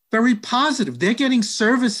very positive. They're getting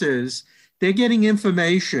services, they're getting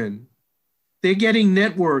information, they're getting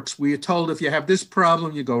networks where you're told if you have this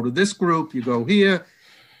problem, you go to this group, you go here.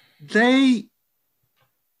 They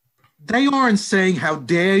aren't saying, how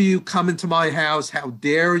dare you come into my house? How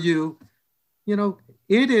dare you?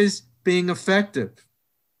 It is being effective.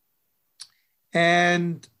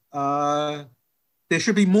 And there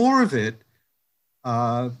should be more of it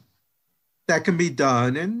that can be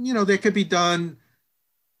done. And, they could be done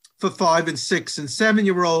for 5 and 6 and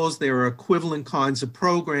 7-year-olds. There are equivalent kinds of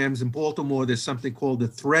programs. In Baltimore, there's something called the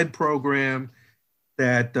Thread program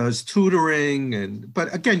that does tutoring,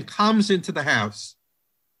 but again, comes into the house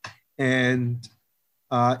and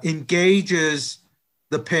engages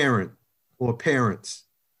the parent or parents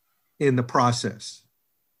in the process.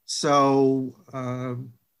 So,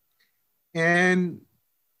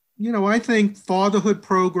 I think fatherhood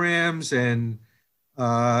programs and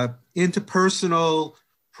interpersonal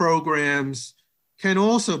programs can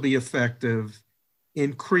also be effective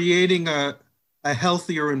in creating a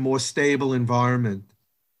healthier and more stable environment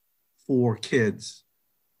for kids.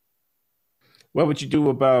 What would you do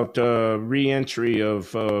about reentry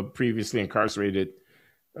of previously incarcerated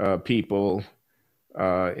people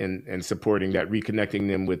and supporting that, reconnecting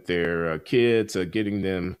them with their kids, getting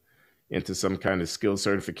them into some kind of skill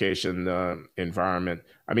certification environment?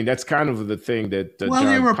 I mean, that's kind of the thing that well,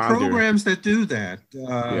 John there are Ponder, programs that do that.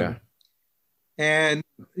 Yeah. And,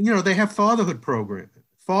 they have fatherhood programs.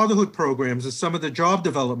 Fatherhood programs are some of the job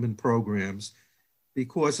development programs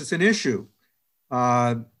because it's an issue.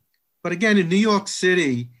 But again, in New York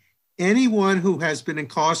City, anyone who has been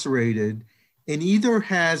incarcerated and either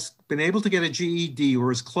has been able to get a GED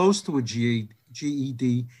or is close to a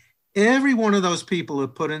GED, every one of those people are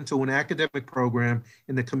put into an academic program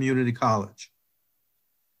in the community college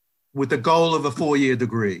with the goal of a 4-year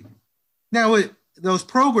degree. Now, those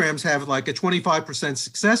programs have like a 25%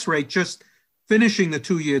 success rate just finishing the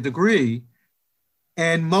 2-year degree.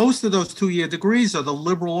 And most of those 2-year degrees are the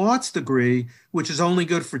liberal arts degree, which is only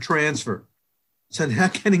good for transfer. So they're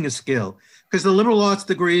not getting a skill because the liberal arts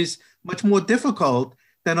degree is much more difficult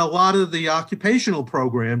than a lot of the occupational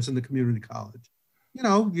programs in the community college.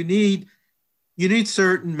 You need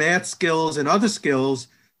certain math skills and other skills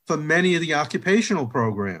for many of the occupational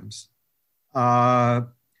programs.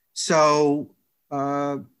 So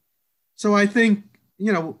I think,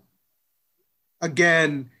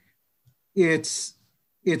 again, it's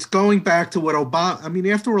going back to what Obama, I mean,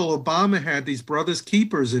 after all, Obama had these Brothers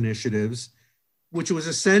Keepers initiatives, which was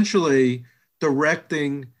essentially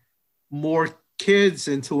directing more kids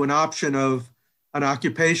into an option of an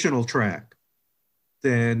occupational track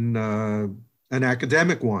than an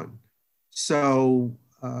academic one. So,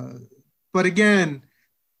 but again,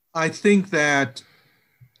 I think that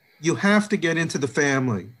you have to get into the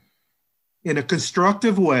family in a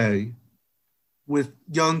constructive way with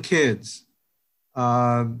young kids.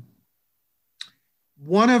 One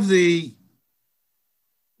of the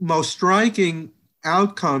most striking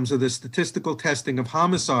outcomes of the statistical testing of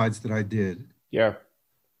homicides that I did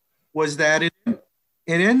was that it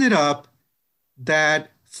ended up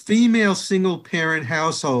that female single parent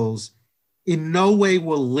households in no way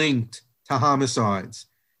were linked to homicides.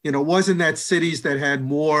 It wasn't that cities that had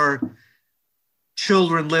more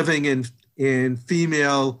children living in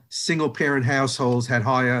female single parent households had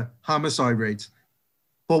higher homicide rates.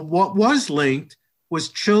 But what was linked was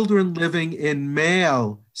children living in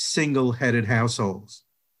male single-headed households.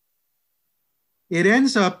 It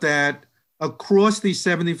ends up that across these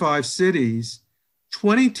 75 cities,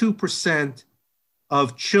 22%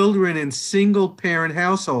 of children in single parent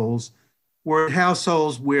households were in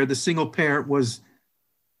households where the single parent was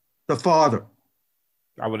the father.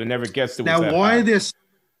 I would have never guessed it was now, that why high. this?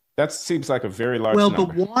 That seems like a very large well,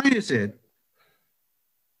 number. but why is it?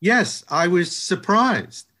 Yes, I was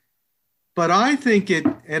surprised. But I think it,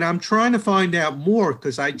 and I'm trying to find out more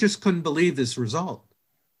because I just couldn't believe this result.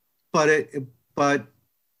 But for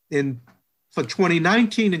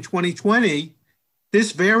 2019 and 2020,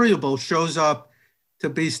 this variable shows up to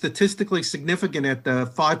be statistically significant at the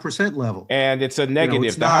 5% level. And it's a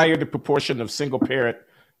negative. The higher the proportion of single parent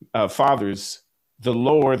fathers, the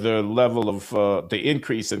lower the level of the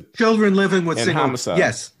increase children living with in single, homicides.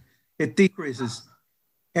 yes, it decreases.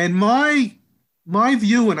 And my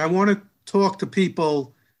view, and I want to talk to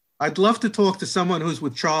people, I'd love to talk to someone who's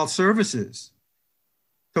with child services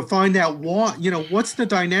to find out what, what's the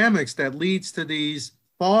dynamics that leads to these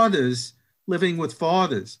fathers living with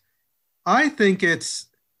fathers. I think it's,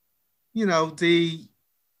 the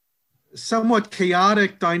somewhat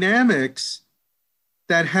chaotic dynamics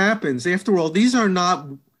that happens. After all, these are not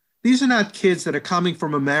kids that are coming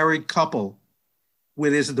from a married couple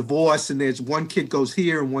where there's a divorce and there's one kid goes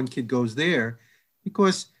here and one kid goes there.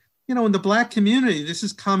 Because, in the Black community, this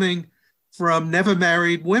is coming from never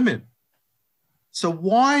married women. So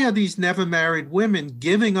why are these never married women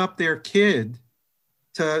giving up their kid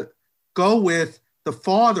to go with the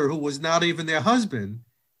father who was not even their husband?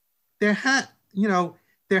 There has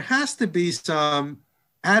to be some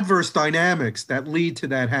adverse dynamics that lead to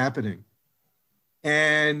that happening.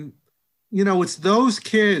 And, it's those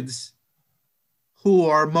kids who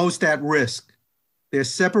are most at risk. They're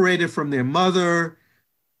separated from their mother.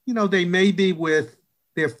 They may be with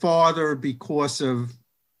their father because of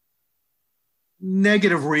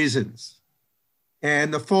negative reasons.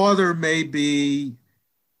 And the father may be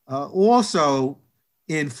also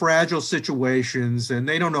in fragile situations and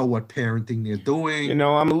they don't know what parenting they're doing.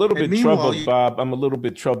 I'm a little bit troubled, Bob. I'm a little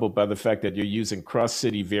bit troubled by the fact that you're using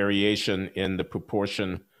cross-city variation in the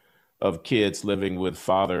proportion of kids living with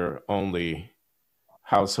father-only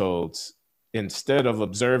households instead of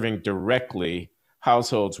observing directly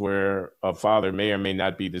households where a father may or may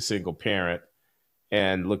not be the single parent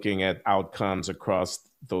and looking at outcomes across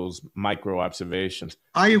those micro observations.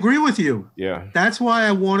 I agree with you. Yeah. That's why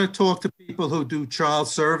I want to talk to people who do child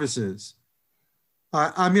services.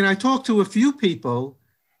 I talked to a few people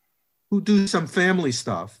who do some family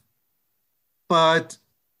stuff, but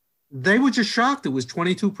they were just shocked. It was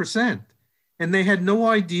 22%. And they had no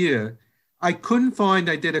idea. I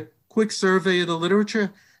did a quick survey of the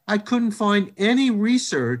literature. I couldn't find any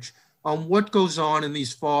research on what goes on in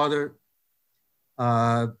these father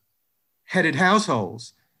headed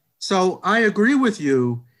households. So I agree with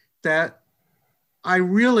you that I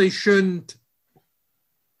really shouldn't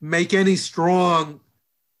make any strong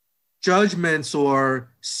judgments or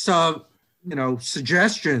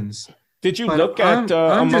suggestions. Did you look at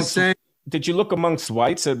did you look amongst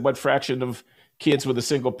whites at what fraction of kids with a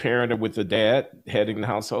single parent or with the dad heading the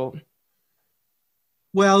household?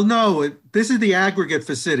 Well, no, this is the aggregate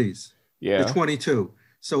for cities. Yeah. The 22.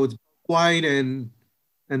 So it's white and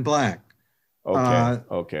black. Okay.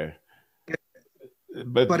 Okay.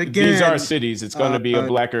 But again, these are cities. It's going to be a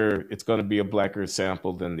blacker. It's going to be a blacker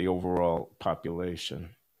sample than the overall population.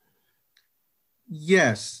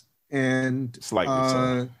 Yes, and slightly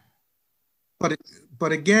so.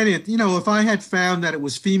 But again, if I had found that it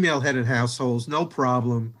was female-headed households, no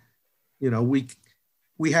problem.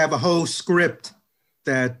 We have a whole script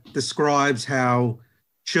that describes how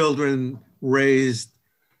children raised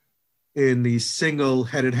in these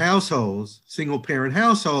single-headed households, single-parent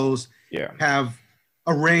households, have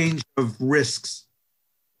a range of risks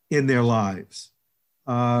in their lives.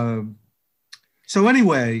 So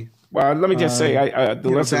anyway. Well, let me just say, the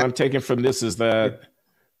lesson I'm taking from this is that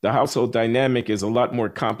the household dynamic is a lot more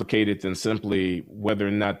complicated than simply whether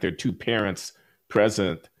or not there are two parents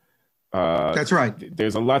present. That's right.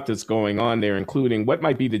 There's a lot that's going on there, including what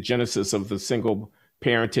might be the genesis of the single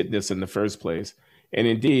parentedness in the first place. And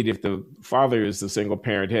indeed, if the father is the single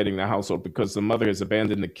parent heading the household because the mother has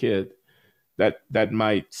abandoned the kid, that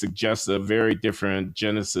might suggest a very different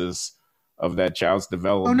genesis of that child's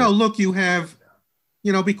development. Oh no! Look, you have,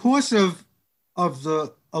 because of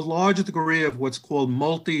a large degree of what's called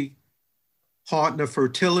multi-partner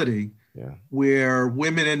fertility, where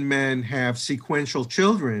women and men have sequential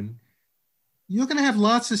children, you're going to have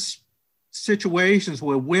lots of situations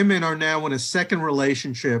where women are now in a second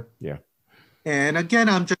relationship. Yeah. And again,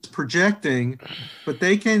 I'm just projecting, but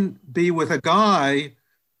they can be with a guy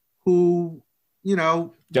who,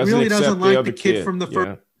 really doesn't like the kid from the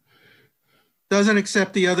first, doesn't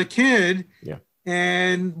accept the other kid. Yeah.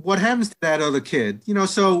 And what happens to that other kid?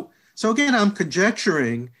 So again, I'm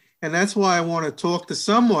conjecturing, and that's why I want to talk to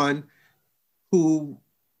someone who's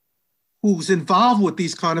involved with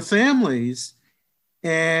these kind of families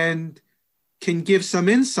and can give some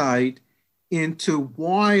insight into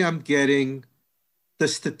why I'm getting the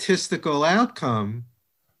statistical outcome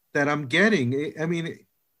that I'm getting. I mean,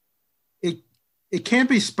 it can't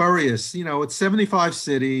be spurious. It's 75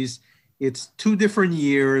 cities, it's 2 different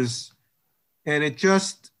years, and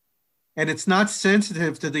it's not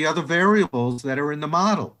sensitive to the other variables that are in the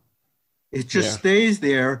model. It just Yeah. stays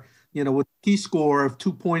there, with a T-score of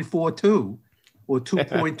 2.42 or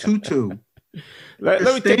 2.22. Let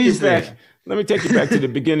Just me take you stays back. there. Let me take you back to the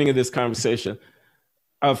beginning of this conversation.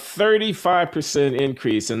 A 35%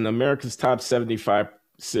 increase in America's top 75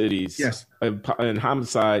 cities Yes. in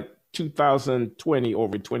homicide 2020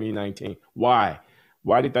 over 2019. Why?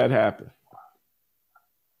 Why did that happen?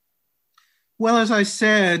 Well, as I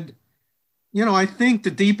said, I think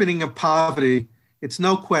the deepening of poverty, it's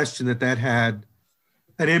no question that that had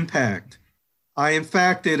an impact. I, in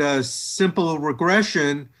fact, did a simple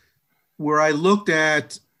regression where I looked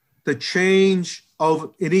at the change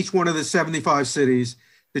of in each one of the 75 cities,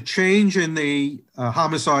 the change in the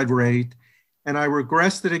homicide rate, and I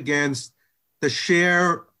regressed it against the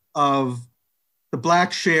share of the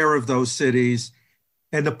Black share of those cities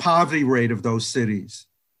and the poverty rate of those cities.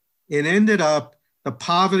 It ended up the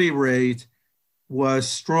poverty rate was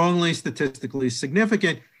strongly statistically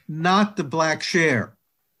significant, not the Black share.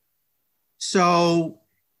 So,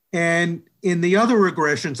 and in the other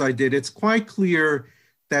regressions I did, it's quite clear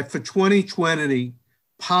that for 2020,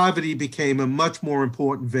 poverty became a much more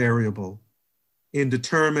important variable in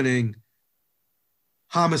determining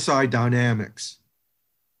homicide dynamics.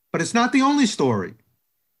 But it's not the only story.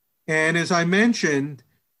 And as I mentioned,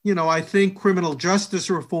 I think criminal justice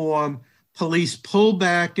reform, police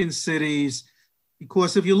pullback in cities,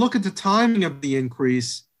 because if you look at the timing of the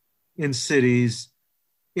increase in cities,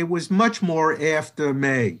 it was much more after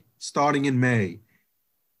May, starting in May,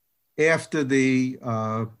 after the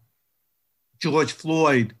George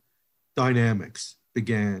Floyd dynamics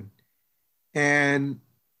began. And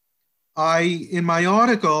in my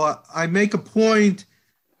article, I make a point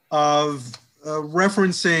of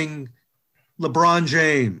referencing LeBron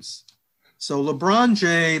James. So LeBron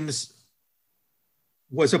James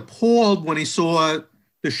was appalled when he saw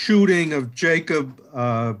the shooting of Jacob,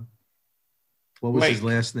 what was his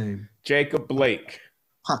last name? Jacob Blake.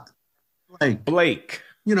 Blake.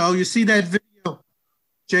 You see that video,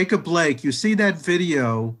 Jacob Blake, you see that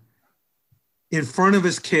video in front of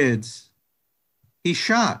his kids, he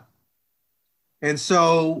shot. And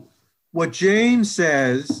so what James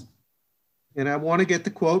says, and I want to get the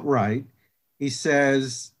quote right, he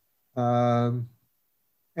says, and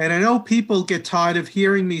I know people get tired of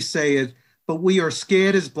hearing me say it, but we are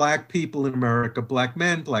scared as Black people in America, Black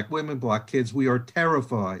men, Black women, Black kids, we are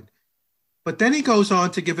terrified. But then he goes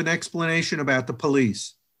on to give an explanation about the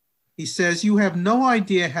police. He says, you have no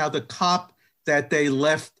idea how the cop that day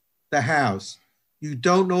left the house. You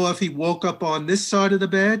don't know if he woke up on this side of the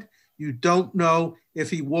bed. You don't know if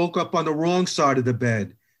he woke up on the wrong side of the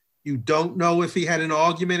bed. You don't know if he had an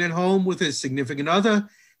argument at home with his significant other.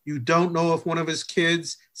 You don't know if one of his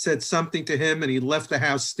kids said something to him and he left the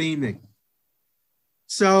house steaming.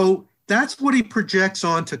 So that's what he projects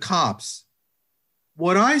onto cops.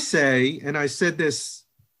 What I say, and I said this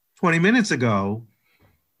 20 minutes ago,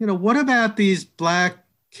 what about these Black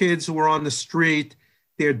kids who are on the street?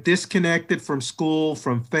 They're disconnected from school,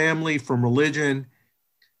 from family, from religion.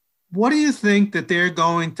 What do you think that they're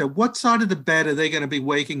going to, what side of the bed are they going to be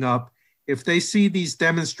waking up if they see these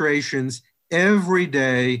demonstrations every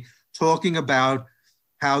day talking about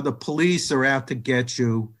how the police are out to get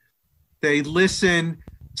you? They listen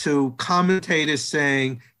to commentators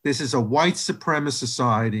saying this is a white supremacist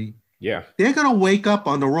society. Yeah. They're going to wake up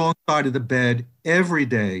on the wrong side of the bed every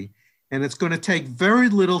day, and it's going to take very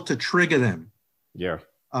little to trigger them. Yeah.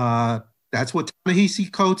 That's what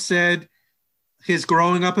Ta-Nehisi Coates said his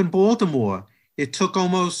growing up in Baltimore. It took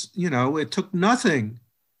almost, it took nothing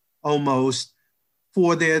almost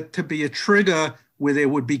for there to be a trigger where there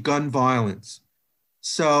would be gun violence.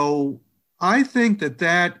 So I think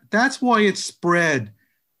that's why it spread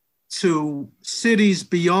to cities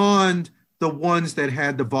beyond the ones that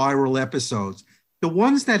had the viral episodes. The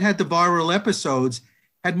ones that had the viral episodes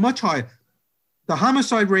had much higher. The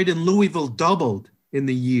homicide rate in Louisville doubled in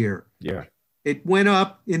the year. Yeah. It went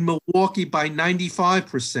up in Milwaukee by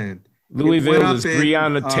 95%. Louisville is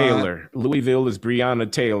Breonna Taylor. Louisville is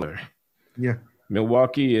Breonna Taylor. Yeah.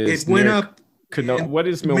 Milwaukee is. It went up. What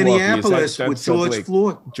is Milwaukee? Minneapolis with George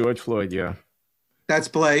Floyd. George Floyd, yeah. That's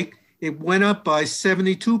Blake. It went up by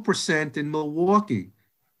 72% in Milwaukee,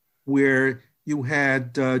 where you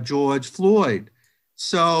had George Floyd.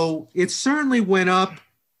 So it certainly went up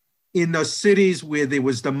in the cities where there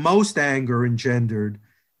was the most anger engendered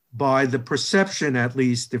by the perception, at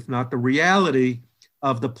least, if not the reality,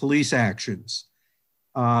 of the police actions.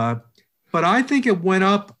 But I think it went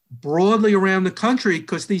up broadly around the country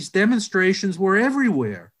because these demonstrations were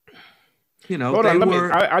everywhere. Hold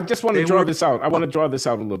on, I just want to draw this out. I want to draw this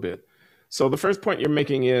out a little bit. So the first point you're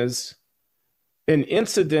making is An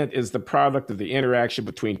incident is the product of the interaction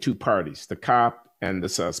between two parties, the cop and the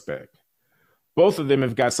suspect. Both of them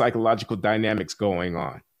have got psychological dynamics going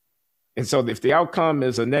on. And so if the outcome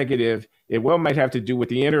is a negative, it well might have to do with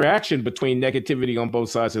the interaction between negativity on both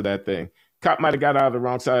sides of that thing. Cop might have got out of the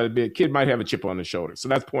wrong side of the bed. Kid might have a chip on the shoulder. So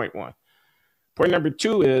that's point one. Point number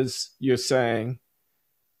two is you're saying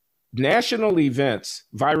national events,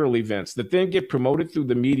 viral events that then get promoted through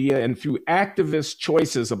the media and through activist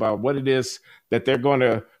choices about what it is that they're going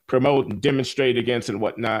to promote and demonstrate against and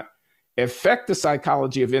whatnot, affect the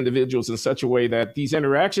psychology of individuals in such a way that these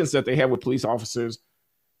interactions that they have with police officers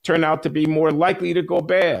turn out to be more likely to go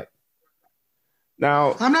bad.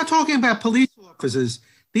 Now, I'm not talking about police officers.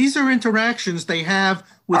 These are interactions they have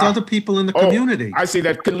with other people in the community. I see.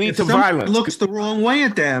 That could lead to violence. Looks the wrong way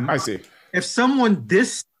at them. I see. If someone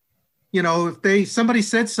dissed, if somebody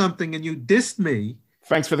said something and you dissed me.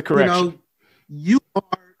 Thanks for the correction. You're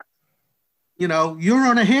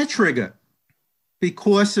on a hair trigger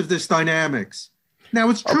because of this dynamics. Now,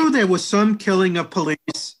 it's true there was some killing of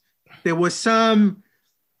police. There was some,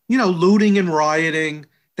 looting and rioting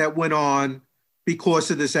that went on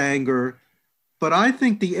because of this anger. But I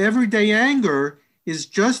think the everyday anger is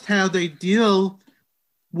just how they deal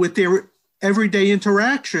with their everyday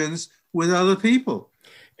interactions with other people.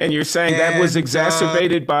 And you're saying that was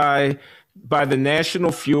exacerbated by the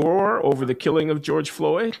national furor over the killing of George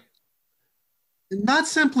Floyd? Not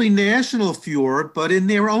simply national furor, but in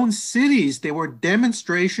their own cities, there were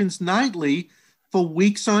demonstrations nightly for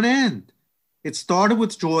weeks on end. It started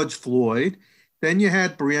with George Floyd, then you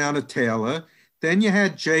had Breonna Taylor, then you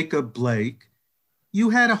had Jacob Blake.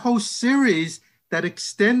 You had a whole series that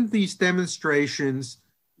extend these demonstrations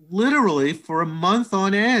literally for a month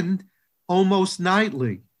on end, almost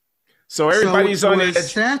nightly. So everybody's on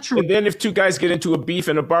edge. And then if two guys get into a beef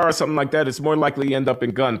in a bar or something like that, it's more likely to end up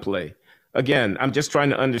in gunplay. Again, I'm just trying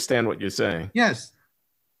to understand what you're saying. Yes.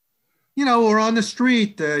 Or on the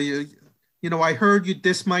street, I heard you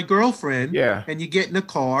diss my girlfriend. Yeah. And you get in a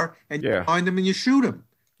car and you find them and you shoot them.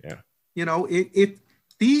 Yeah.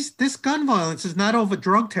 This gun violence is not over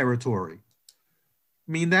drug territory.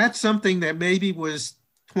 I mean, that's something that maybe was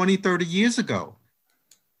 20, 30 years ago.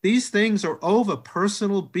 These things are over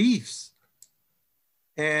personal beefs.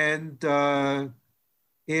 And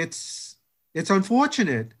it's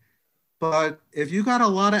unfortunate. But if you got a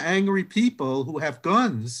lot of angry people who have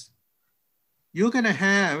guns, you're going to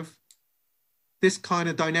have this kind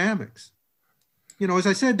of dynamics. As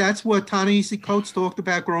I said, that's what Ta-Nehisi Coates talked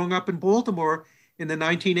about growing up in Baltimore in the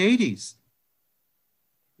 1980s.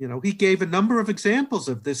 He gave a number of examples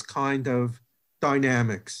of this kind of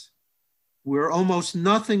dynamics where almost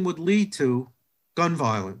nothing would lead to gun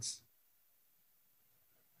violence.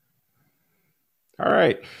 All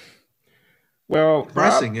right. Well,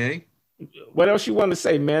 depressing, Rob, what else you want to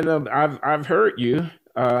say, man? I've heard you,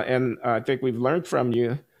 and I think we've learned from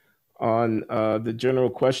you on the general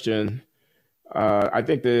question. I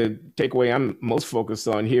think the takeaway I'm most focused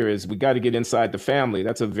on here is we got to get inside the family.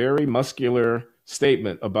 That's a very muscular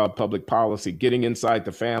statement about public policy, getting inside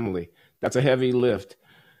the family. That's a heavy lift.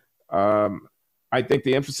 I think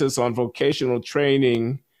the emphasis on vocational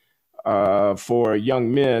training for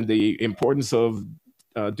young men, the importance of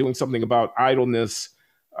doing something about idleness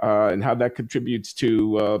and how that contributes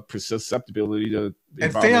to susceptibility to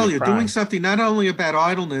and failure, doing something not only about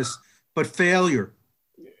idleness, but failure.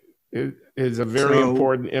 It is a very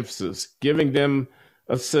important emphasis, giving them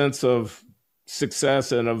a sense of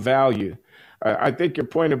success and of value. I think your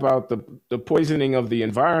point about the poisoning of the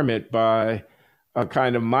environment by a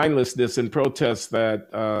kind of mindlessness and protest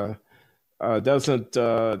that doesn't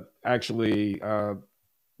actually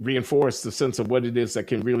reinforce the sense of what it is that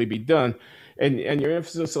can really be done. And your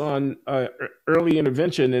emphasis on early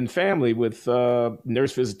intervention in family with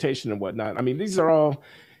nurse visitation and whatnot. I mean, these are all,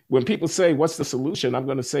 when people say, what's the solution? I'm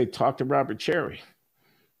going to say, talk to Robert Cherry.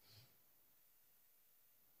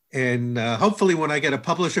 And hopefully when I get a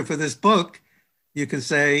publisher for this book, you can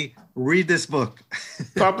say, read this book.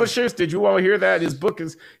 Publishers, did you all hear that? His book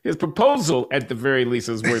is, his proposal at the very least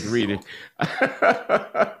is worth reading.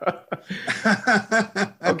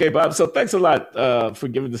 Okay, Bob. So thanks a lot for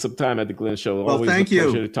giving us some time at the Glenn Show. Well, always thank a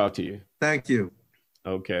pleasure you. to talk to you. Thank you.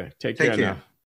 Okay. Take care now.